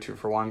you want to do a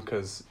 2-for-1?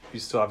 Because you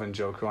still have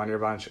Njoku on your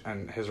bench.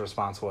 And his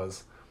response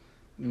was,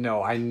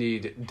 no, I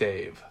need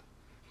Dave.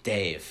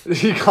 Dave.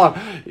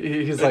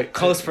 He's like...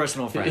 Close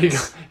personal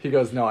friends. He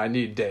goes, no, I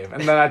need Dave.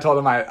 And then I told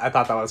him I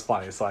thought that was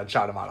funny, so I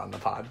shot him out on the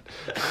pod.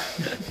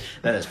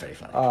 That is pretty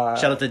funny.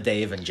 Shout out to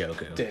Dave and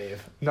Njoku.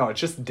 Dave. No,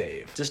 it's just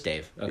Dave. Just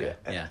Dave. Okay,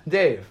 yeah.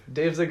 Dave.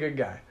 Dave's a good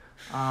guy.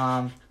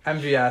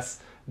 MVS...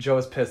 Joe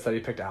is pissed that he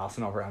picked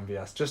Allison over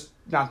MVS. Just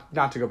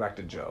not to go back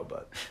to Joe,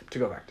 but to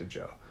go back to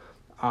Joe.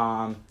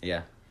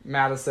 Yeah.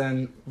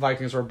 Madison,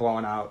 Vikings were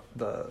blowing out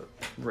the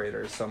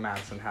Raiders, so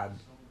Madison had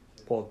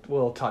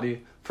Will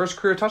Tutty. First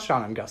career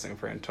touchdown, I'm guessing,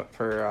 for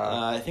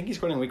I think he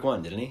scored in week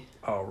 1, didn't he?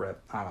 Oh,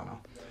 rip. I don't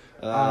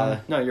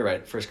know. No, you're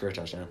right. First career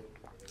touchdown.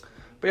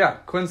 But yeah,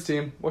 Quinn's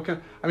team. We're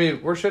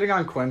shitting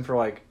on Quinn for,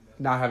 like,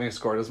 not having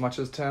scored as much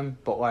as Tim,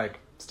 but, like,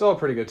 still a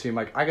pretty good team.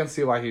 Like, I can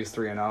see why he's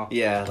 3-0.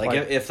 Yeah, like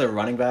if the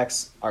running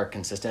backs are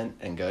consistent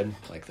and good,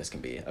 like this can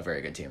be a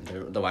very good team.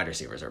 The wide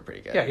receivers are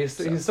pretty good. Yeah, he's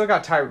still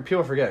got Tyreek.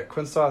 People forget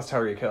Quinn still has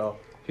Tyreek Hill.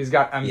 He's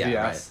got MVS,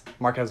 yeah, right.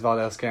 Marquez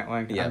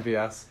Valdez-Scantling,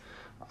 MVS.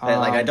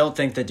 I don't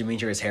think the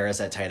Demetrius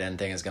Harris at tight end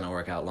thing is going to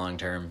work out long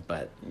term,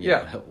 but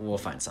we'll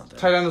find something.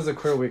 Tight end is a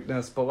clear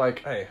weakness, but like,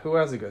 hey, who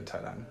has a good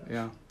tight end?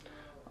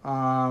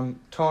 Yeah.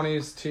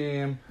 Tony's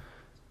team.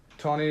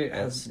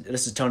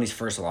 This is Tony's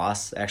first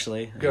loss,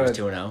 actually. Good.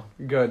 He was 2-0.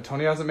 Good.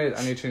 Tony hasn't made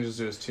any changes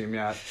to his team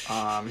yet.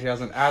 He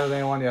hasn't added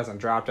anyone. He hasn't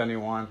dropped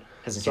anyone.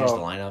 Hasn't changed the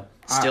lineup.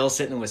 Still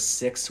sitting with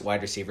 6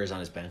 wide receivers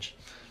on his bench.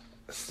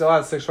 Still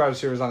has 6 wide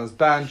receivers on his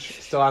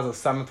bench. Still has a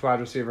 7th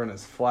wide receiver in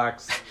his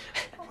flex.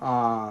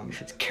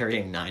 It's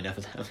carrying 9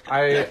 of them.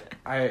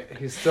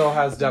 He still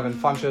has Devin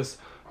Funchess.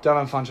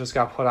 Devin Funchess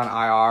got put on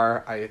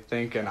IR, I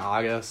think, in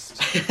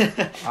August.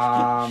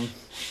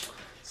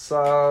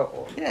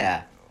 So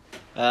yeah.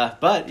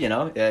 But,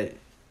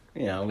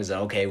 it was an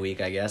okay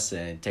week, I guess,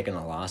 and taking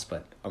a loss.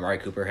 But Amari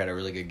Cooper had a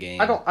really good game.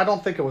 I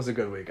don't think it was a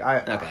good week.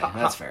 Okay,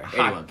 that's fair.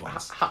 81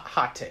 points.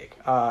 Hot take.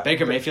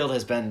 Baker Mayfield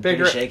has been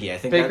pretty shaky. I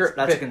think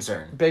that's a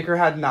concern. Baker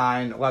had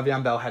 9.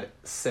 Le'Veon Bell had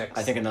 6.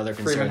 I think another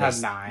concern Freeman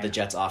is had 9. the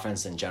Jets'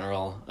 offense in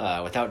general.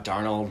 Without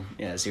Darnold,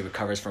 as he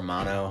recovers from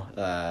mono,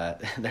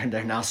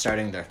 they're now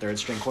starting their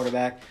third-string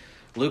quarterback.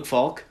 Luke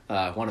Falk,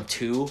 one of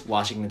 2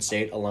 Washington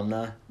State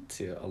alumni.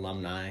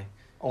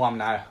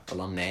 Alumna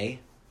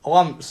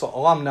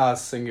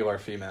is singular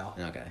female.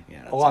 Okay,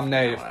 yeah.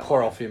 Alumni,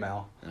 plural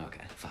female.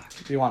 Okay, fuck.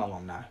 Do you want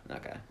alumni?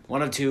 Okay.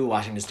 One of 2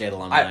 Washington State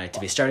alumni to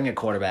be starting a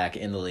quarterback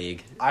in the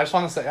league. I just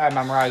want to say I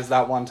memorized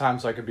that one time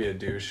so I could be a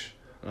douche.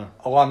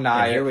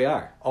 Alumni. And here we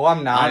are.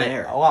 Alumni. On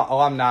air.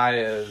 Alumni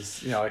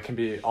is, it can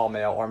be all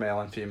male or male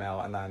and female,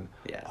 and then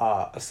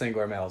Yeah. A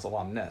singular male is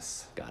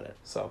alumnus. Got it.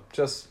 So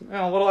just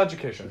a little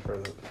education for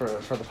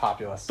the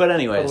populace. But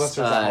anyways,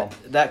 listeners at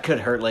home. that could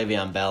hurt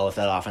Le'Veon Bell if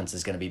that offense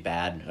is going to be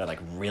bad, or like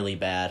really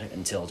bad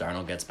until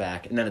Darnold gets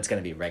back, and then it's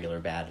going to be regular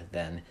bad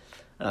then.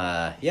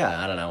 I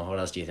don't know. What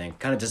else do you think?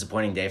 Kind of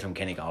disappointing day from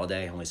Kenny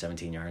Golladay, only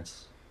 17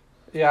 yards.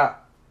 Yeah.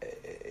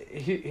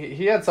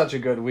 He had such a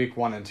good week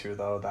 1 and 2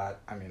 though that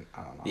I don't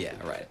know. Yeah,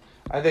 right.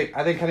 I think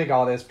Kenny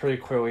Golladay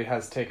pretty clearly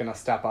has taken a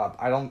step up.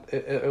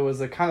 It was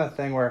the kind of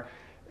thing where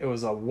it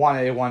was a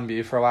 1A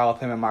 1B for a while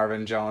with him and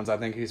Marvin Jones. I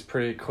think he's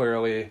pretty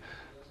clearly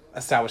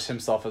established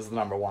himself as the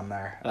number 1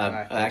 there.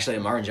 Actually,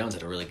 Marvin Jones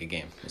had a really good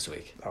game this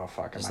week. Oh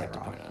fuck, am I to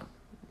wrong? point out.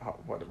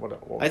 What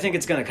I think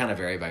it's going to kind of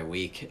vary by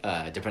week,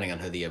 depending on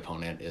who the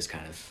opponent is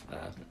kind of...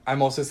 I'm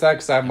mostly sad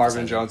because I have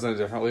Marvin Jones in a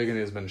different league and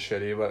he's been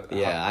shitty, but...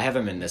 Yeah, I have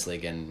him in this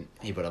league and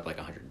he put up like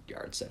 100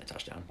 yards and a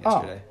touchdown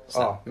yesterday.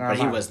 But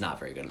he was not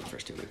very good in the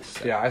first 2 weeks.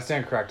 So. Yeah, I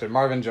stand corrected.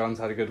 Marvin Jones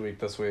had a good week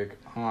this week.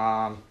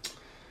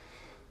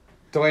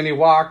 Delaney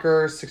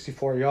Walker,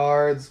 64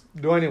 yards.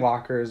 Delaney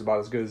Walker is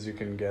about as good as you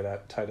can get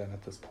at tight end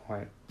at this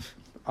point.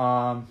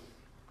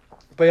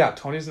 But yeah,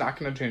 Tony's not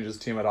going to change his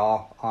team at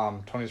all.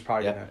 Tony's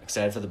probably going to...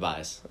 Excited for the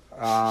buys.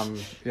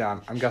 Yeah,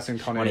 I'm guessing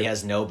Tony... When he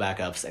has no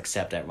backups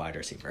except at wide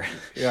receiver.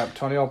 Yeah,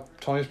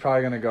 Tony's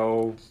probably going to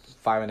go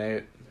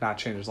 5-8, not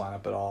change his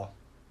lineup at all.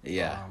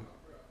 Yeah,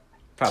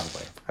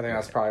 probably. I think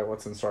that's probably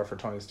what's in store for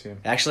Tony's team.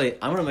 Actually,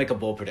 I'm going to make a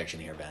bold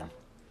prediction here, Ben.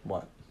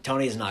 What?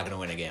 Tony is not going to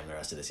win a game the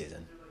rest of the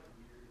season.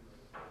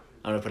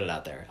 I'm going to put it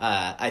out there.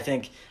 I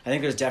think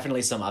there's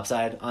definitely some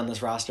upside on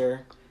this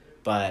roster,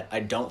 but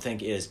I don't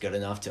think it is good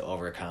enough to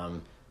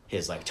overcome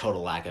his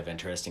total lack of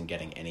interest in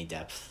getting any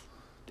depth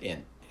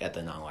at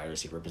the non-wide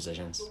receiver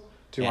positions.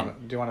 Do you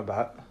want to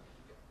bet?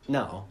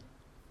 No.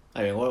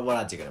 I mean, what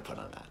odds are you going to put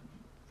on that?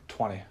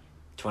 20.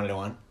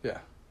 20-1? Yeah.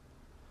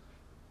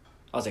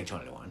 I'll take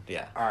 20-1.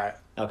 Yeah. All right.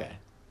 Okay.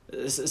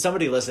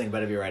 Somebody listening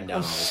better be writing down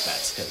all these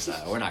bets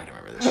because we're not going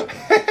to remember this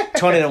shit.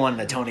 20-1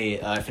 that Tony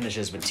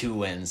finishes with 2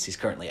 wins. He's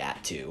currently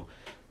at 2.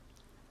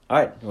 All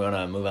right. We want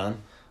to move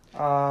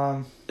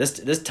on?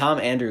 This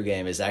Tom Andrew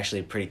game is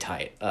actually pretty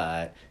tight.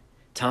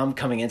 Tom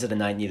coming into the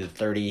night needed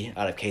 30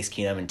 out of Case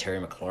Keenum and Terry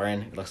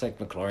McLaurin. It looks like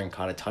McLaurin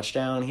caught a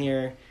touchdown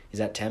here.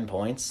 He's at 10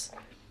 points.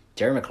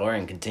 Terry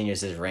McLaurin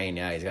continues his reign.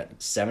 Yeah, he's got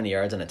 70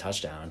 yards and a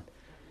touchdown.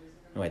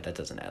 Oh, wait, that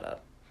doesn't add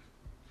up.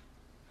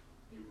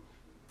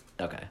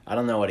 Okay, I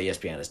don't know what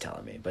ESPN is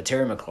telling me, but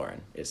Terry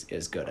McLaurin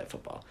is good at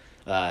football.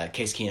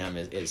 Case Keenum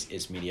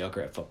is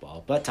mediocre at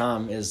football, but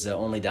Tom is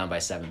only down by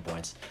 7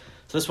 points.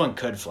 So this one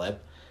could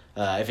flip.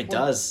 If it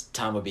does,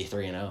 Tom would be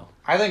 3-0.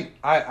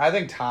 I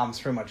think Tom's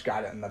pretty much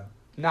got it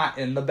not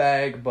in the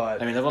bag,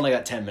 but I mean they've only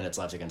got 10 minutes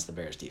left against the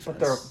Bears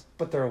defense.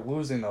 But they're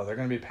losing though. They're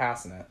going to be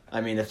passing it.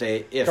 I mean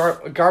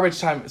if garbage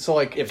time. So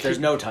if there's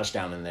no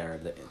touchdown in there,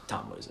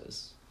 Tom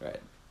loses, right?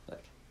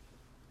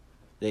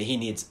 He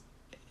needs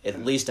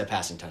at least a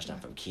passing touchdown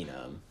from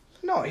Keenum.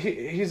 No,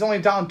 he's only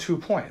down 2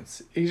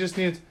 points. He just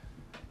needs.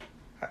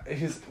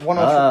 He's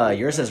 102.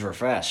 Yours is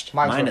refreshed.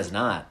 Mine is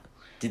not.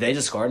 Did they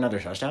just score another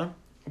touchdown?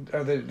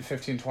 Are they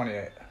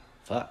 15-28?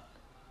 Fuck.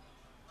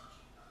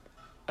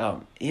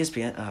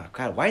 ESPN. Oh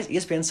God, why is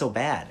ESPN so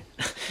bad?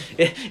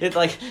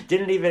 it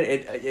didn't even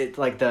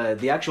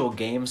the actual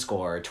game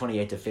score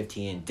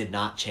 28-15 did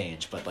not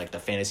change, but the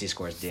fantasy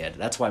scores did.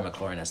 That's why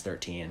McLaurin has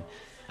 13.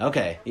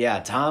 Okay,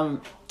 yeah,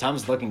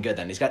 Tom's looking good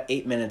then. He's got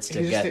 8 minutes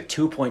to get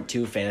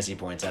 2.2 fantasy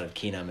points out of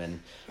Keenum and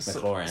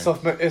McLaurin. So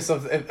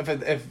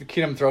if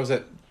Keenum throws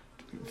it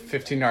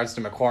 15 yards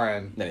to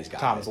McLaurin, then he's got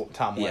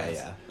Tom wins.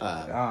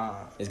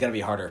 Yeah. It's going to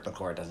be harder if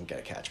McLaurin doesn't get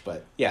a catch,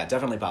 but yeah,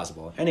 definitely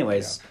possible.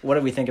 Anyways, What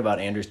do we think about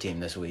Andrew's team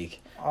this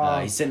week?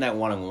 He's sitting at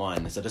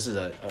 1-1, so this is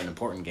an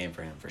important game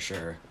for him for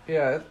sure.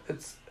 Yeah,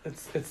 it's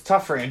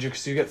tough for Andrew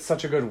because you get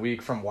such a good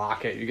week from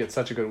Lockett, you get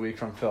such a good week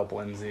from Philip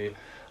Lindsay.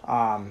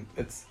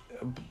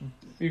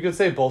 You could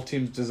say both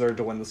teams deserve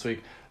to win this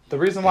week. The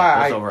reason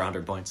why both over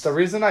 100 points. The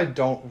reason I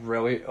don't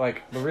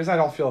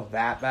feel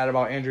that bad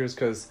about Andrew is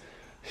because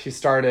he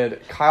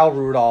started Kyle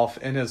Rudolph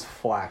in his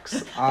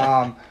flex.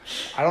 I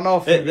don't know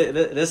if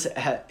this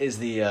is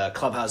the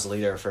clubhouse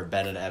leader for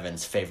Ben and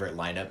Evan's favorite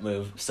lineup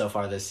move so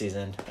far this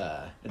season.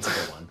 It's a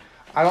good one.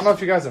 I don't know if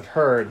you guys have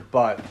heard,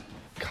 but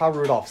Kyle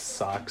Rudolph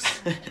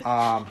sucks.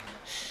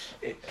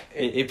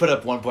 He put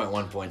up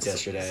 1.1 points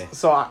yesterday.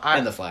 So I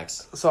in the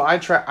flex. So I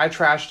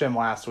trashed him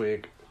last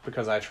week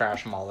because I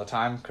trash him all the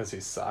time because he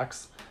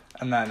sucks.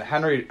 And then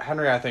Henry,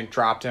 I think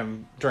dropped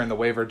him during the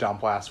waiver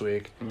dump last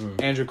week.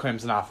 Andrew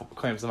claims him off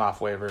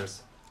waivers,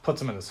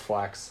 puts him in his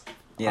flex.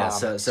 Yeah,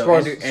 so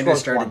Andrew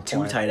started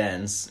 2 tight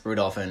ends,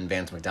 Rudolph and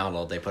Vance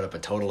McDonald. They put up a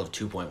total of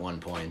 2.1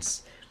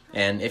 points.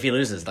 And if he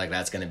loses, like,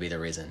 that's going to be the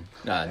reason.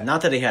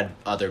 Not that he had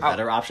other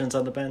better options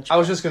on the bench. I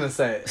was just going to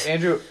say,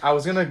 Andrew, I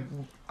was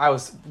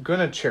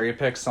gonna cherry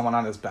pick someone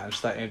on his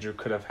bench that Andrew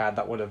could have had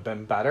that would have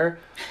been better,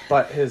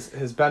 but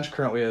his bench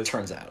currently is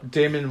turns out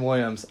Damon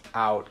Williams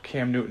out,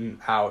 Cam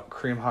Newton out,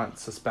 Kareem Hunt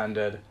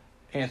suspended,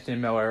 Anthony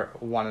Miller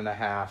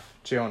 1.5,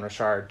 Jalen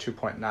Richard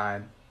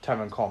 2.9,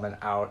 Tevin Coleman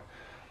out.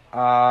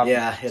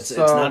 It's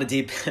not a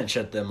deep bench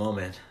at the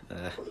moment.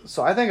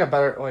 So I think a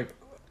better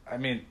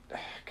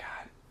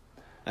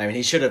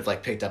he should have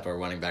picked up a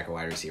running back or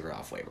wide receiver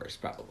off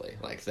waivers, probably.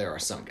 There are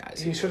some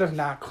guys. He should have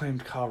not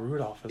claimed Kyle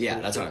Rudolph.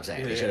 That's what I'm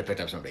saying. He should have picked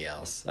up somebody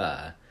else.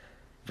 But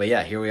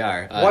yeah, here we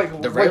are.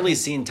 The rarely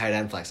seen tight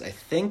end flex. I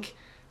think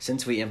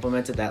since we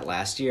implemented that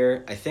last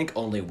year, I think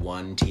only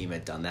one team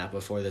had done that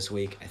before this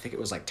week. I think it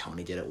was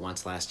Tony did it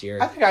once last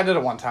year. I think I did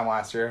it one time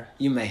last year.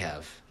 You may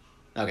have.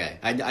 Okay,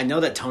 I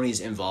know that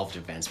Tony's involved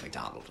in Vance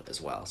McDonald as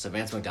well. So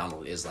Vance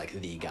McDonald is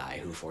the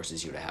guy who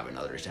forces you to have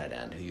another tight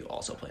end who you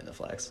also play in the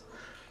flex.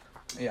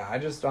 Yeah, I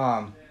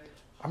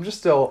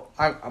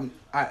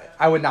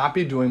would not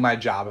be doing my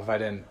job if I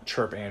didn't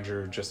chirp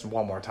Andrew just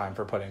one more time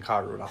for putting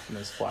Kyle Rudolph in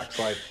his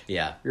flex.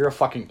 Yeah, you're a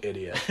fucking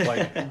idiot.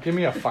 Give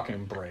me a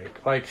fucking break.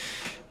 Oh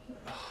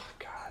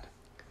God.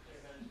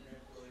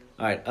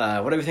 All right,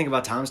 what do we think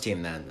about Tom's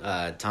team then?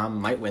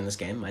 Tom might win this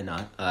game, might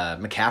not.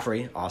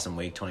 McCaffrey, awesome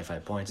week,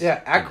 25 points.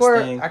 Yeah,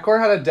 Eckler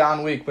had a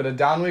down week, but a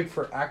down week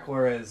for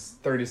Eckler is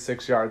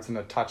 36 yards and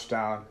a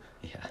touchdown.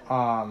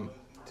 Yeah.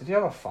 Did he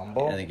have a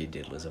fumble? I think he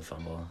did lose a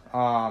fumble.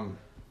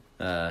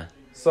 So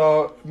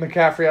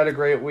McCaffrey had a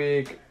great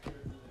week.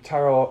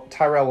 Tyrell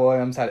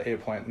Williams had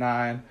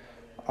 8.9.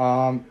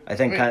 I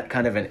think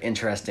kind of an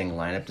interesting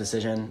lineup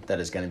decision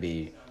that is going to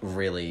be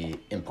really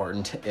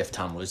important if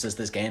Tom loses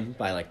this game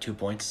by 2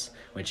 points,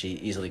 which he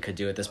easily could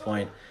do at this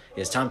point,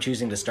 is Tom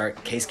choosing to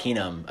start Case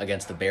Keenum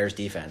against the Bears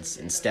defense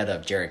instead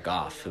of Jared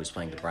Goff, who's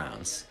playing the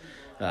Browns.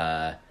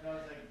 I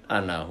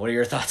don't know. What are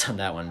your thoughts on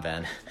that one,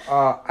 Ben?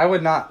 I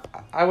would not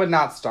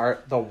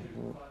start the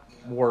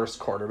worst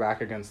quarterback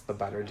against the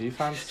better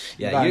defense.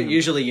 Yeah,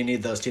 usually you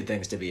need those two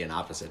things to be in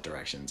opposite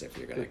directions if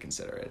you're going to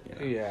consider it.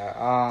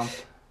 Yeah.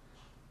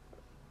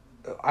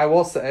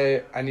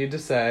 I need to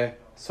say,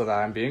 so that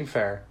I'm being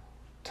fair,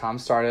 Tom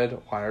started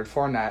Leonard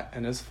Fournette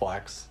in his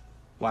flex.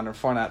 Leonard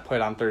Fournette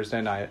played on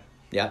Thursday night.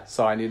 Yeah.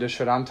 So I need to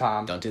shit on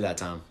Tom. Don't do that,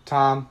 Tom.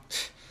 Tom,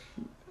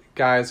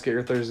 guys, get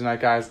your Thursday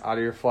night guys out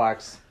of your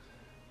flex.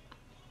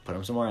 Put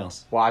them somewhere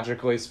else.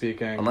 Logically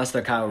speaking. Unless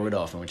they're Kyle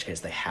Rudolph, in which case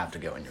they have to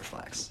go in your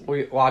flex.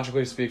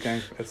 Logically speaking,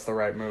 it's the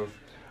right move.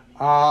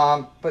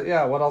 But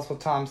yeah, what else with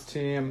Tom's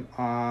team?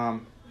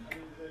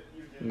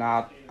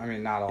 Not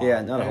all.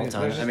 Yeah, not a whole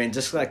ton.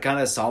 Just kind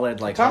of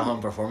solid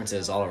home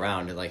performances all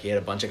around. He had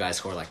a bunch of guys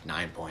score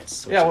 9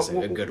 points, which is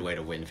a good way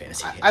to win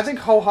fantasy games. I think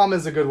ho-hum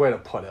is a good way to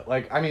put it.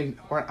 I'm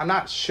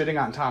not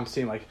shitting on Tom's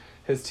team.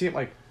 His team,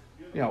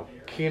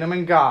 Keenum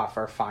and Goff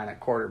are fine at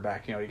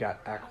quarterback. You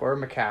got Eckler,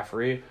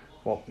 McCaffrey.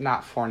 Well,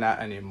 not Fournette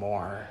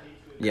anymore.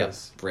 Yep.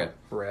 Rip.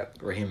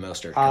 Raheem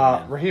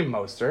Mostert. Raheem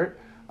Mostert.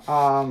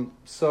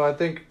 So I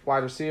think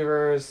wide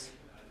receivers.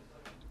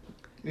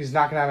 He's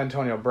not gonna have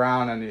Antonio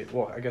Brown, and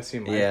I guess he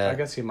might. Yeah. I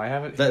guess he might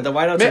have it. The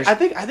wideouts.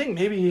 I think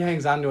maybe he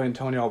hangs on to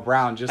Antonio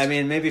Brown.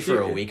 Maybe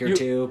for a week or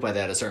two, but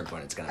at a certain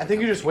point, it's gonna. I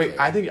think you just wait.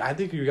 I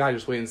think you gotta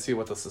just wait and see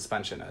what the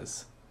suspension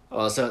is.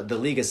 Well, so the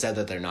league has said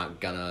that they're not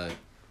gonna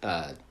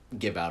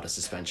give out a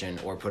suspension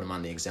or put him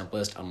on the exempt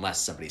list unless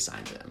somebody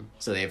signs him.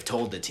 So they've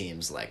told the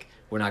teams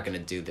we're not going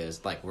to do this.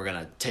 They're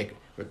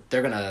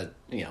going to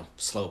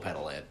slow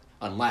pedal it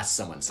unless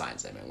someone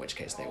signs him, in which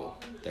case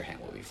their hand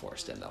will be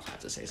forced and they'll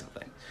have to say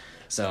something.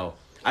 So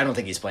I don't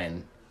think he's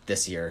playing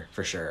this year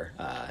for sure.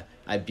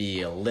 I'd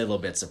be a little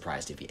bit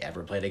surprised if he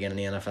ever played again in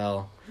the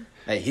NFL.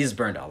 He's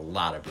burned a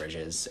lot of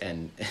bridges,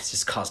 and it's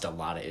just caused a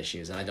lot of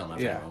issues, and I don't know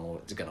if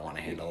anyone's going to want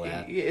to handle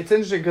that. It's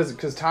interesting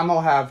because Tom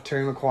will have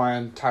Terry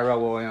McLaurin, Tyrell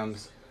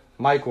Williams,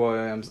 Mike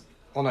Williams.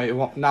 Well,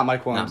 no, not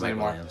Mike Williams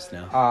anymore. Williams,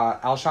 no.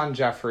 Alshon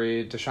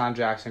Jeffrey, Deshaun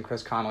Jackson,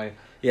 Chris Conley.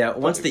 Yeah,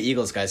 once the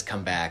Eagles guys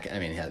come back, I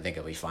think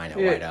he'll be fine at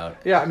wideout.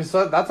 Yeah,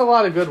 so that's a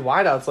lot of good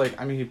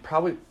wideouts. He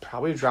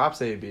probably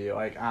drops AB.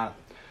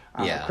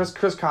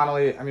 Chris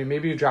Connolly.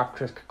 Maybe you drop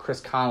Chris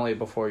Connolly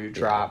before you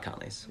drop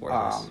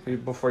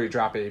before you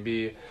drop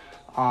AB.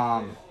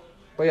 But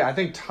yeah, I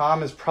think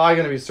Tom is probably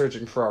going to be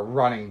searching for a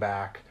running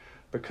back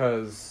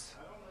because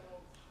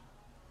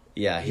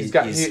he's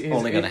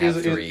only going to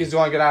have three. He's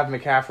only going to have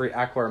McCaffrey,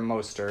 Eckler, and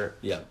Mostert.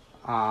 Yeah.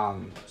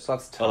 So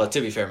that's tough. Although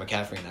to be fair,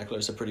 McCaffrey and Eckler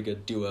is a pretty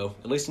good duo,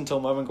 at least until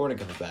Marvin Gordon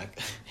comes back,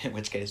 in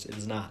which case it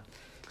is not.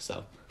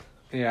 So.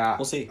 Yeah,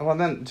 we'll see. Well,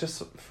 then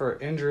just for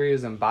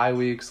injuries and bye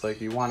weeks,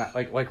 you want to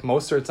like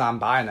Mostert's on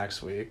bye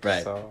next week,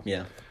 right? So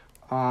yeah.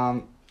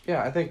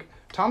 Yeah, I think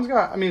Tom's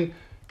got. I mean,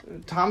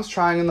 Tom's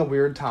trying in the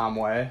weird Tom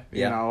way.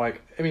 You know,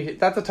 like I mean,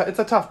 it's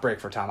a tough break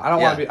for Tom. I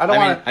don't want to be.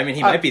 I mean,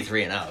 he might be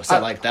 3-0,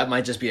 so like that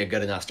might just be a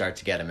good enough start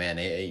to get him in.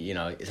 You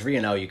know,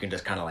 3-0, you can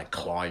just kind of like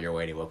claw your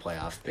way to a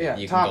playoff. Yeah,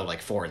 you Tom, can go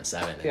like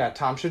 4-7. Yeah,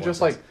 Tom should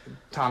just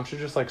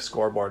like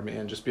scoreboard me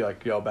and just be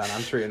like, "Yo, Ben,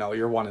 I'm 3-0.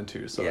 You're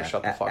 1-2, so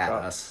shut the fuck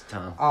up." Us,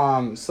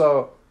 Tom.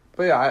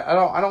 But yeah,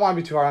 I don't want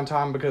to be too hard on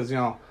Tom because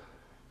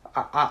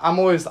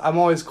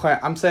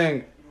I'm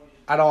saying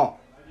I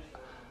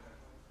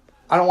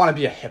don't want to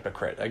be a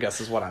hypocrite, I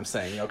guess is what I'm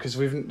saying, because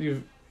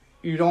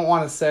you don't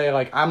want to say,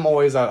 like, I'm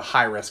always a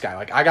high-risk guy.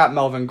 Like, I got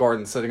Melvin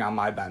Gordon sitting on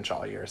my bench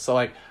all year. So,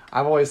 like,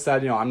 I've always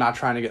said, I'm not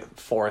trying to get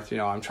fourth.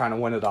 I'm trying to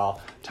win it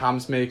all.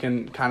 Tom's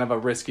making kind of a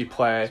risky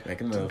play.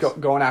 Making moves.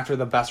 Going after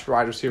the best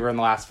wide receiver in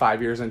the last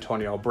 5 years,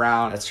 Antonio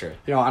Brown. That's true.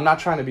 I'm not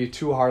trying to be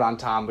too hard on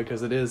Tom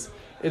because it is,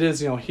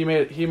 he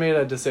made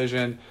a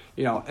decision.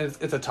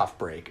 It's a tough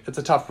break. It's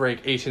a tough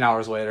break 18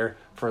 hours later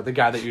for the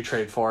guy that you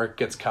trade for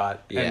gets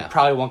cut and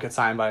probably won't get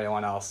signed by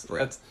anyone else.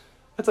 Right.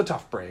 It's a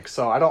tough break.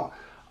 So I don't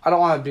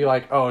want to be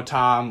like, oh,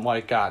 Tom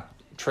got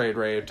trade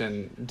raped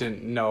and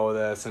didn't know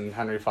this and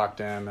Henry fucked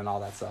him and all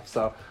that stuff.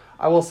 So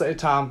I will say,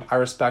 Tom, I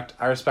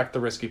respect the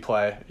risky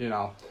play.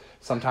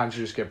 Sometimes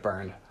you just get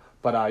burned,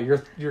 but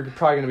you're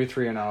probably going to be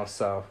 3-0.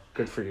 So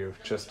good for you.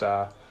 Just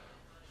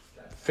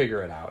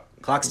figure it out.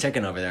 Clock's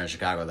ticking over there in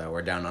Chicago, though.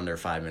 We're down under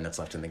 5 minutes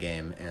left in the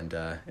game, and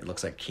it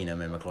looks like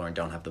Keenum and McLaurin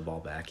don't have the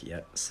ball back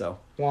yet. So,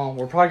 well,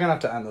 we're probably gonna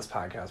have to end this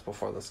podcast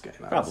before this game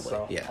ends. Probably,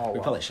 so, we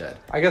probably should.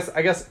 I guess,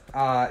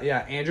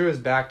 Andrew is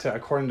back to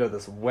according to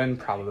this win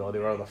probability,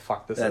 whatever the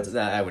fuck this is.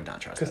 I would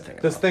not trust that thing.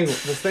 This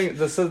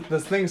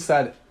thing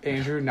said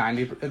Andrew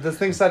 90. This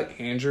thing said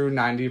Andrew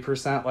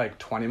 90% like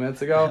 20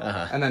 minutes ago,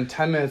 and then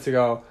 10 minutes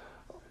ago,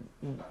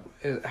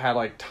 it had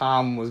like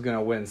Tom was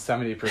gonna win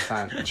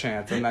 70%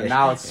 chance, and then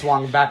now it's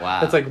swung back. Wow.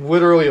 It's like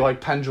literally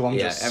like pendulum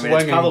just swinging.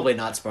 It's probably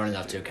not smart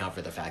enough to account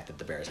for the fact that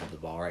the Bears have the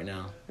ball right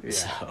now. Yeah,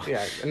 so.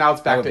 Yeah. And now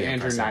it's back to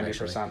Andrew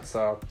 90%.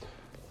 So,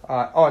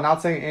 now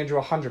it's saying Andrew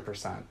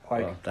 100%. Like,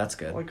 well, that's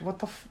good. Like, what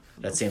the?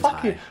 That seems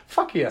high.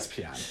 Fuck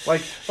ESPN.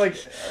 Like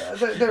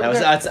that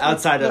was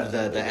outside of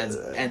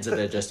the ends of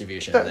the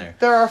distribution.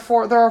 There are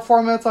 4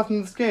 minutes left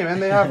in this game,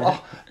 and they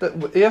have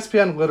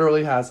ESPN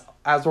literally has,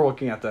 as we're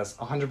looking at this,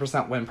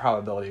 100% win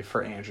probability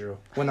for Andrew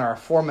when there are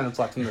 4 minutes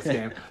left in this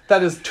game.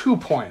 That is 2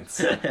 points.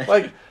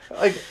 Like,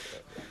 God,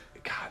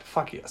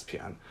 fuck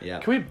ESPN. Yeah.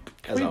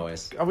 As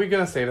always. Are we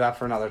gonna save that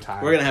for another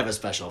time? We're gonna have a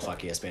special fuck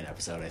ESPN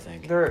episode, I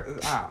think.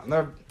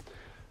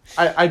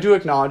 I do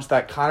acknowledge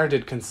that Connor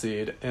did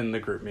concede in the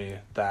group me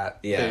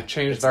that they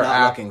changed their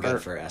app. Looking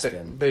good for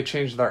ESPN. They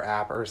changed their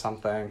app or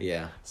something.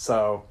 Yeah.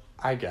 So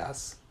I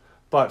guess,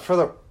 but for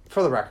the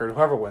record,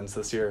 whoever wins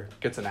this year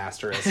gets an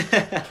asterisk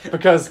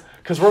because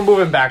we're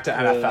moving back to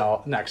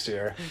NFL next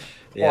year.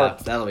 Yeah,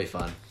 that'll be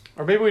fun.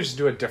 Or maybe we just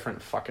do a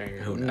different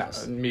fucking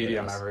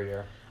medium every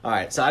year. All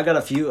right, so I've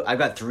got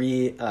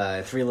three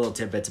little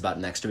tidbits about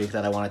next week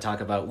that I want to talk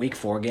about. Week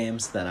 4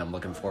 games that I'm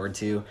looking forward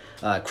to.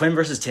 Quinn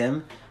versus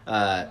Tim.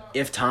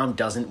 If Tom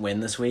doesn't win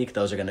this week,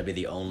 those are going to be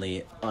the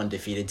only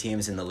undefeated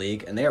teams in the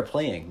league, and they are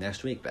playing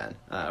next week, Ben.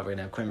 We're going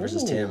to have Quinn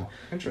versus Tim.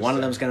 One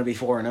of them is going to be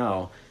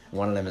 4-0,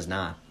 one of them is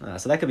not.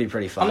 So that could be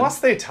pretty fun. Unless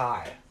they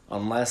tie.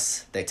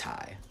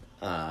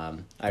 I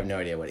have no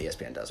idea what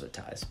ESPN does with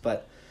ties,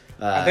 but...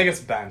 I think it's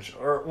bench,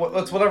 or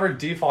it's whatever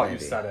default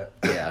maybe. You set it.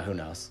 Yeah, who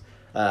knows.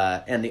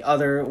 And the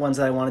other ones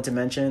that I wanted to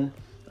mention,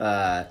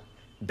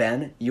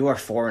 Ben, you are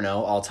 4-0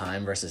 all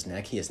time versus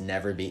Nick. He has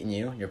never beaten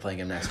you. You're playing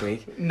him next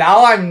week.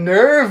 Now I'm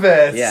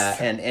nervous. Yeah,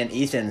 and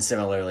Ethan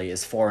similarly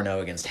is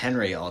 4-0 against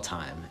Henry all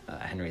time.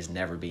 Henry's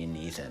never beaten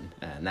Ethan,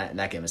 and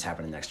that game is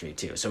happening next week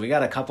too. So we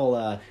got a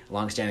couple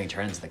long-standing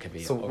trends that could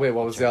be. So wait,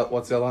 what's the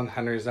other one?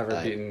 Henry's never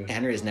beaten.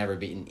 Henry's never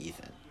beaten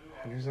Ethan.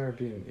 Henry's never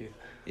beaten Ethan.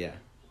 Yeah.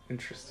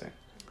 Interesting.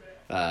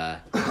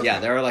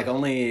 There are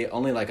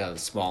only like a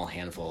small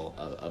handful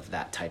of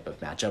that type of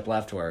matchup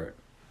left where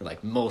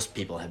like most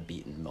people have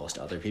beaten most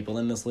other people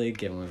in this league,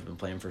 given we've been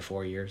playing for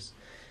 4 years.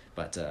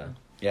 But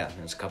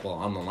there's a couple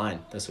on the line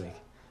this week.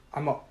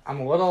 I'm a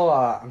little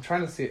I'm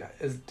trying to see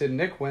did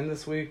Nick win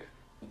this week?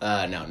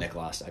 No, Nick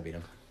lost. I beat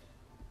him.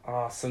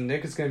 So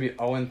Nick is gonna be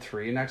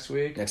 0-3 next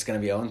week. Nick's gonna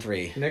be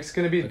 0-3. Nick's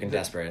gonna be looking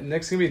desperate.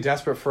 Nick's gonna be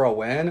desperate for a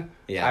win.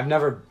 Yeah.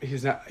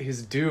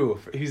 He's due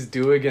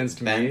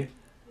against Ben? me.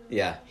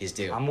 Yeah, he's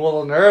due. I'm a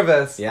little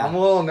nervous. Yeah. I'm a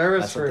little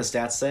nervous. That's what the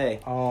stats say.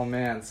 Oh,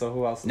 man. So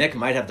who else? Nick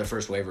might have the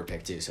first waiver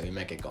pick, too, so he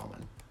might get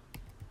Gallman.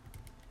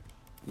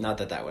 Not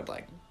that would,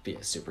 be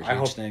a super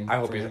huge thing. I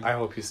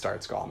hope he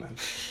starts Gallman.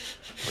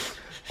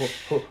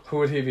 Who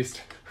would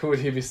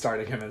he be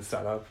starting him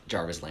instead of?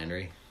 Jarvis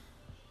Landry.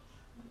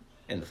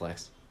 In the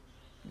flex.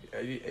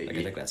 I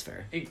think that's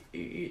fair.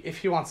 If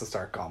he wants to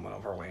start Gallman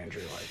over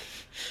Landry,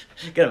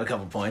 get him a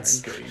couple points.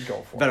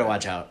 Go for it. Better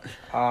watch out.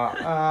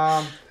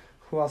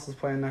 Who else is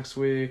playing next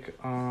week?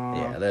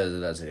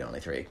 Those are the only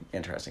 3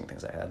 interesting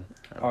things I had.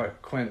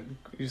 Quinn.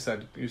 You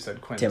said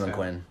Quinn. Tim and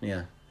Quinn.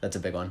 Yeah, that's a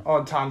big one.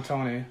 Oh,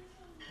 Tony.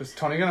 Is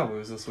Tony gonna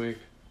lose this week?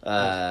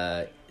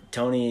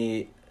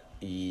 Tony.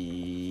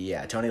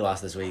 Yeah, Tony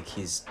lost this week.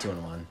 He's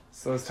 2-1.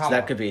 So So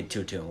that could be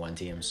 2-2-1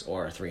 teams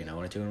or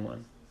 3-0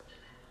 and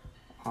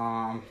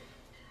 2-1.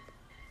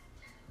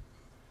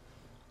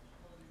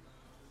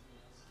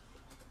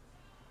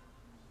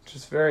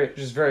 Just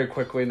very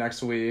quickly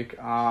next week.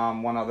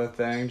 One other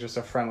thing, just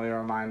a friendly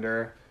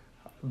reminder.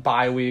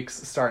 Bye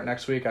weeks start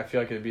next week. I feel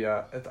like it'd be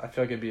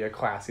a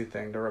classy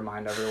thing to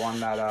remind everyone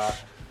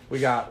that we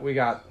got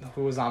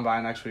who was on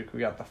bye next week.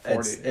 We got the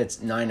 40.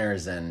 It's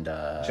Niners and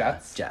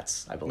Jets.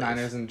 Jets, I believe.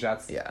 Niners and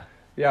Jets. Yeah.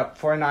 Yep,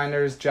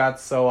 49ers,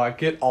 Jets. So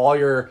get all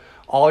your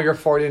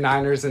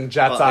 49ers and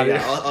Jets out of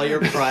here. All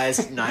your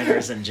prized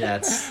Niners and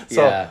Jets.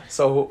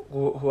 So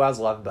who has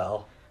Lev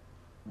Bell?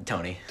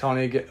 Tony.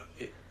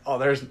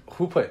 There's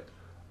who played.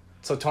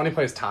 So Tony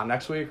plays Tom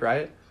next week,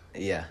 right?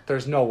 Yeah.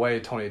 There's no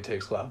way Tony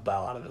takes Lev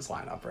Bell out of his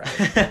lineup, right?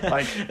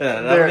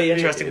 That'll be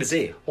interesting to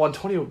see. Well,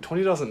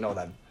 Tony doesn't know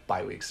that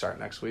bye weeks start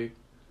next week.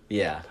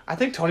 Yeah. I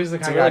think Tony's the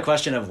kind of guy. It's a guy.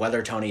 question of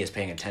whether Tony is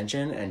paying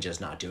attention and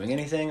just not doing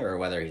anything, or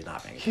whether he's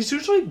not paying attention. He's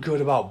usually good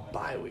about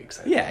bye weeks.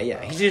 I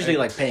think. He's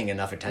usually paying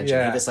enough attention.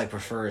 Yeah. He just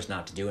prefers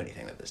not to do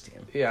anything with this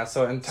team. Yeah.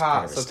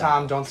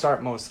 Tom, don't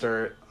start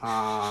Mostert.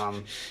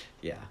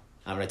 Yeah.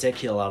 I'm gonna take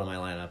Keel out of my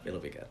lineup. It'll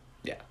be good.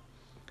 Yeah.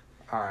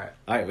 All right.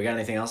 All right. We got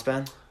anything else,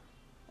 Ben?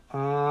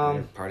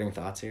 Any parting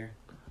thoughts here?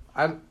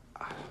 I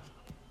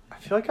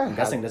feel like I'm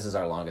guessing this is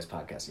our longest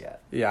podcast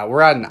yet. Yeah,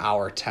 we're at an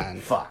hour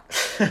 10. Fuck.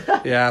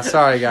 Yeah,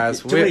 sorry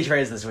guys. Too many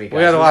trades this week. Guys.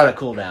 We had a lot of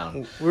cool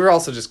down. We were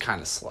also just kind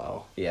of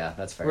slow. Yeah,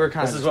 that's fair.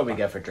 This is what we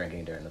get for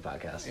drinking during the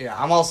podcast. Yeah,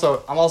 I'm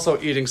also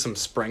eating some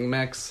spring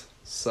mix.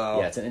 So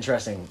yeah, it's an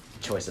interesting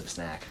choice of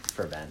snack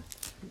for Ben.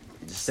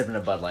 Just sipping a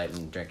Bud Light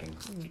and drinking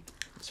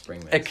spring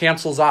mix. It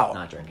cancels out.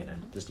 Not drinking it,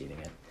 just eating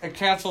it. It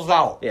cancels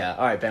out. Yeah.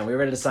 All right, Ben. We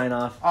ready to sign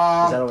off? Is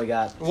that all we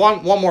got?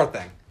 One more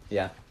thing.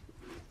 Yeah.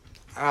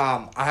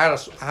 I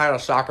had a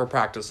soccer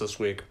practice this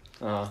week.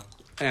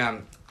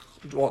 And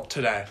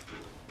today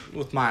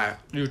with my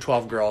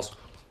U12 girls.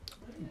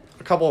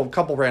 A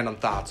couple random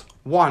thoughts.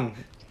 One,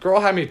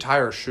 girl had me tie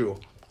her shoe.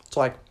 It's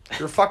like,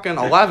 you're fucking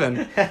 11.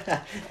 You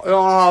don't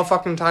know how to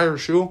fucking tie your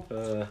shoe?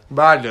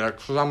 But I did it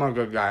because I'm a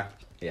good guy.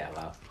 Yeah,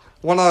 wow.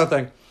 One other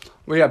thing.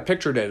 We had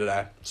picture day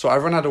today. So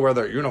everyone had to wear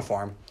their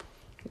uniform.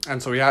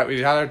 And so we had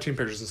our team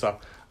pictures and stuff.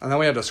 And then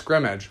we had a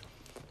scrimmage.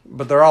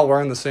 But they're all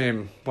wearing the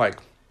same,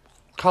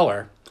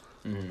 color.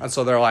 Mm-hmm. And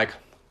so they're like,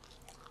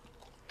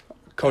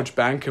 Coach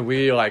Ben, can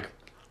we,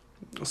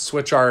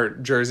 switch our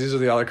jerseys to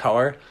the other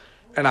color?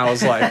 And I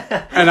was like,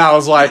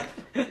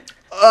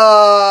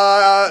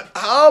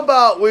 how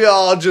about we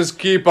all just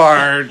keep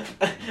our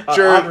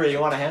Audrey, you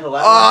want to handle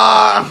that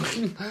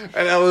one?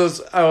 And I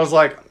was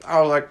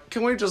like,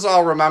 can we just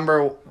all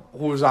remember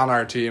who's on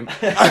our team?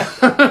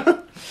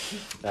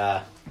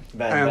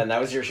 Ben, that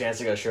was your chance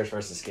to go shirts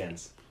versus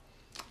skins.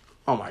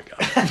 Oh my god.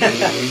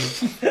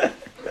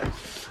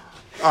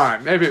 All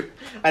right, maybe.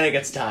 I think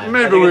it's time.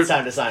 It's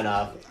time to sign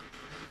off.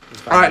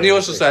 All right,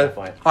 needless to say.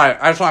 All right,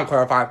 I just want to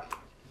clarify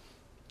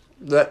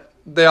that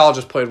they all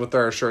just played with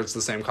their shirts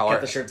the same color.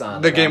 Kept the shirts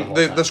on.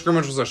 The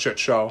scrimmage was a shit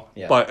show,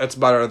 yeah. But it's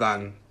better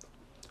than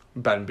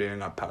Ben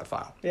being a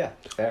pedophile. Yeah,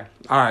 fair.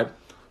 All right.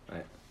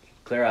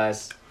 Clear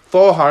eyes.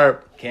 Full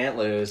heart. Can't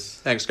lose.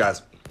 Thanks, guys.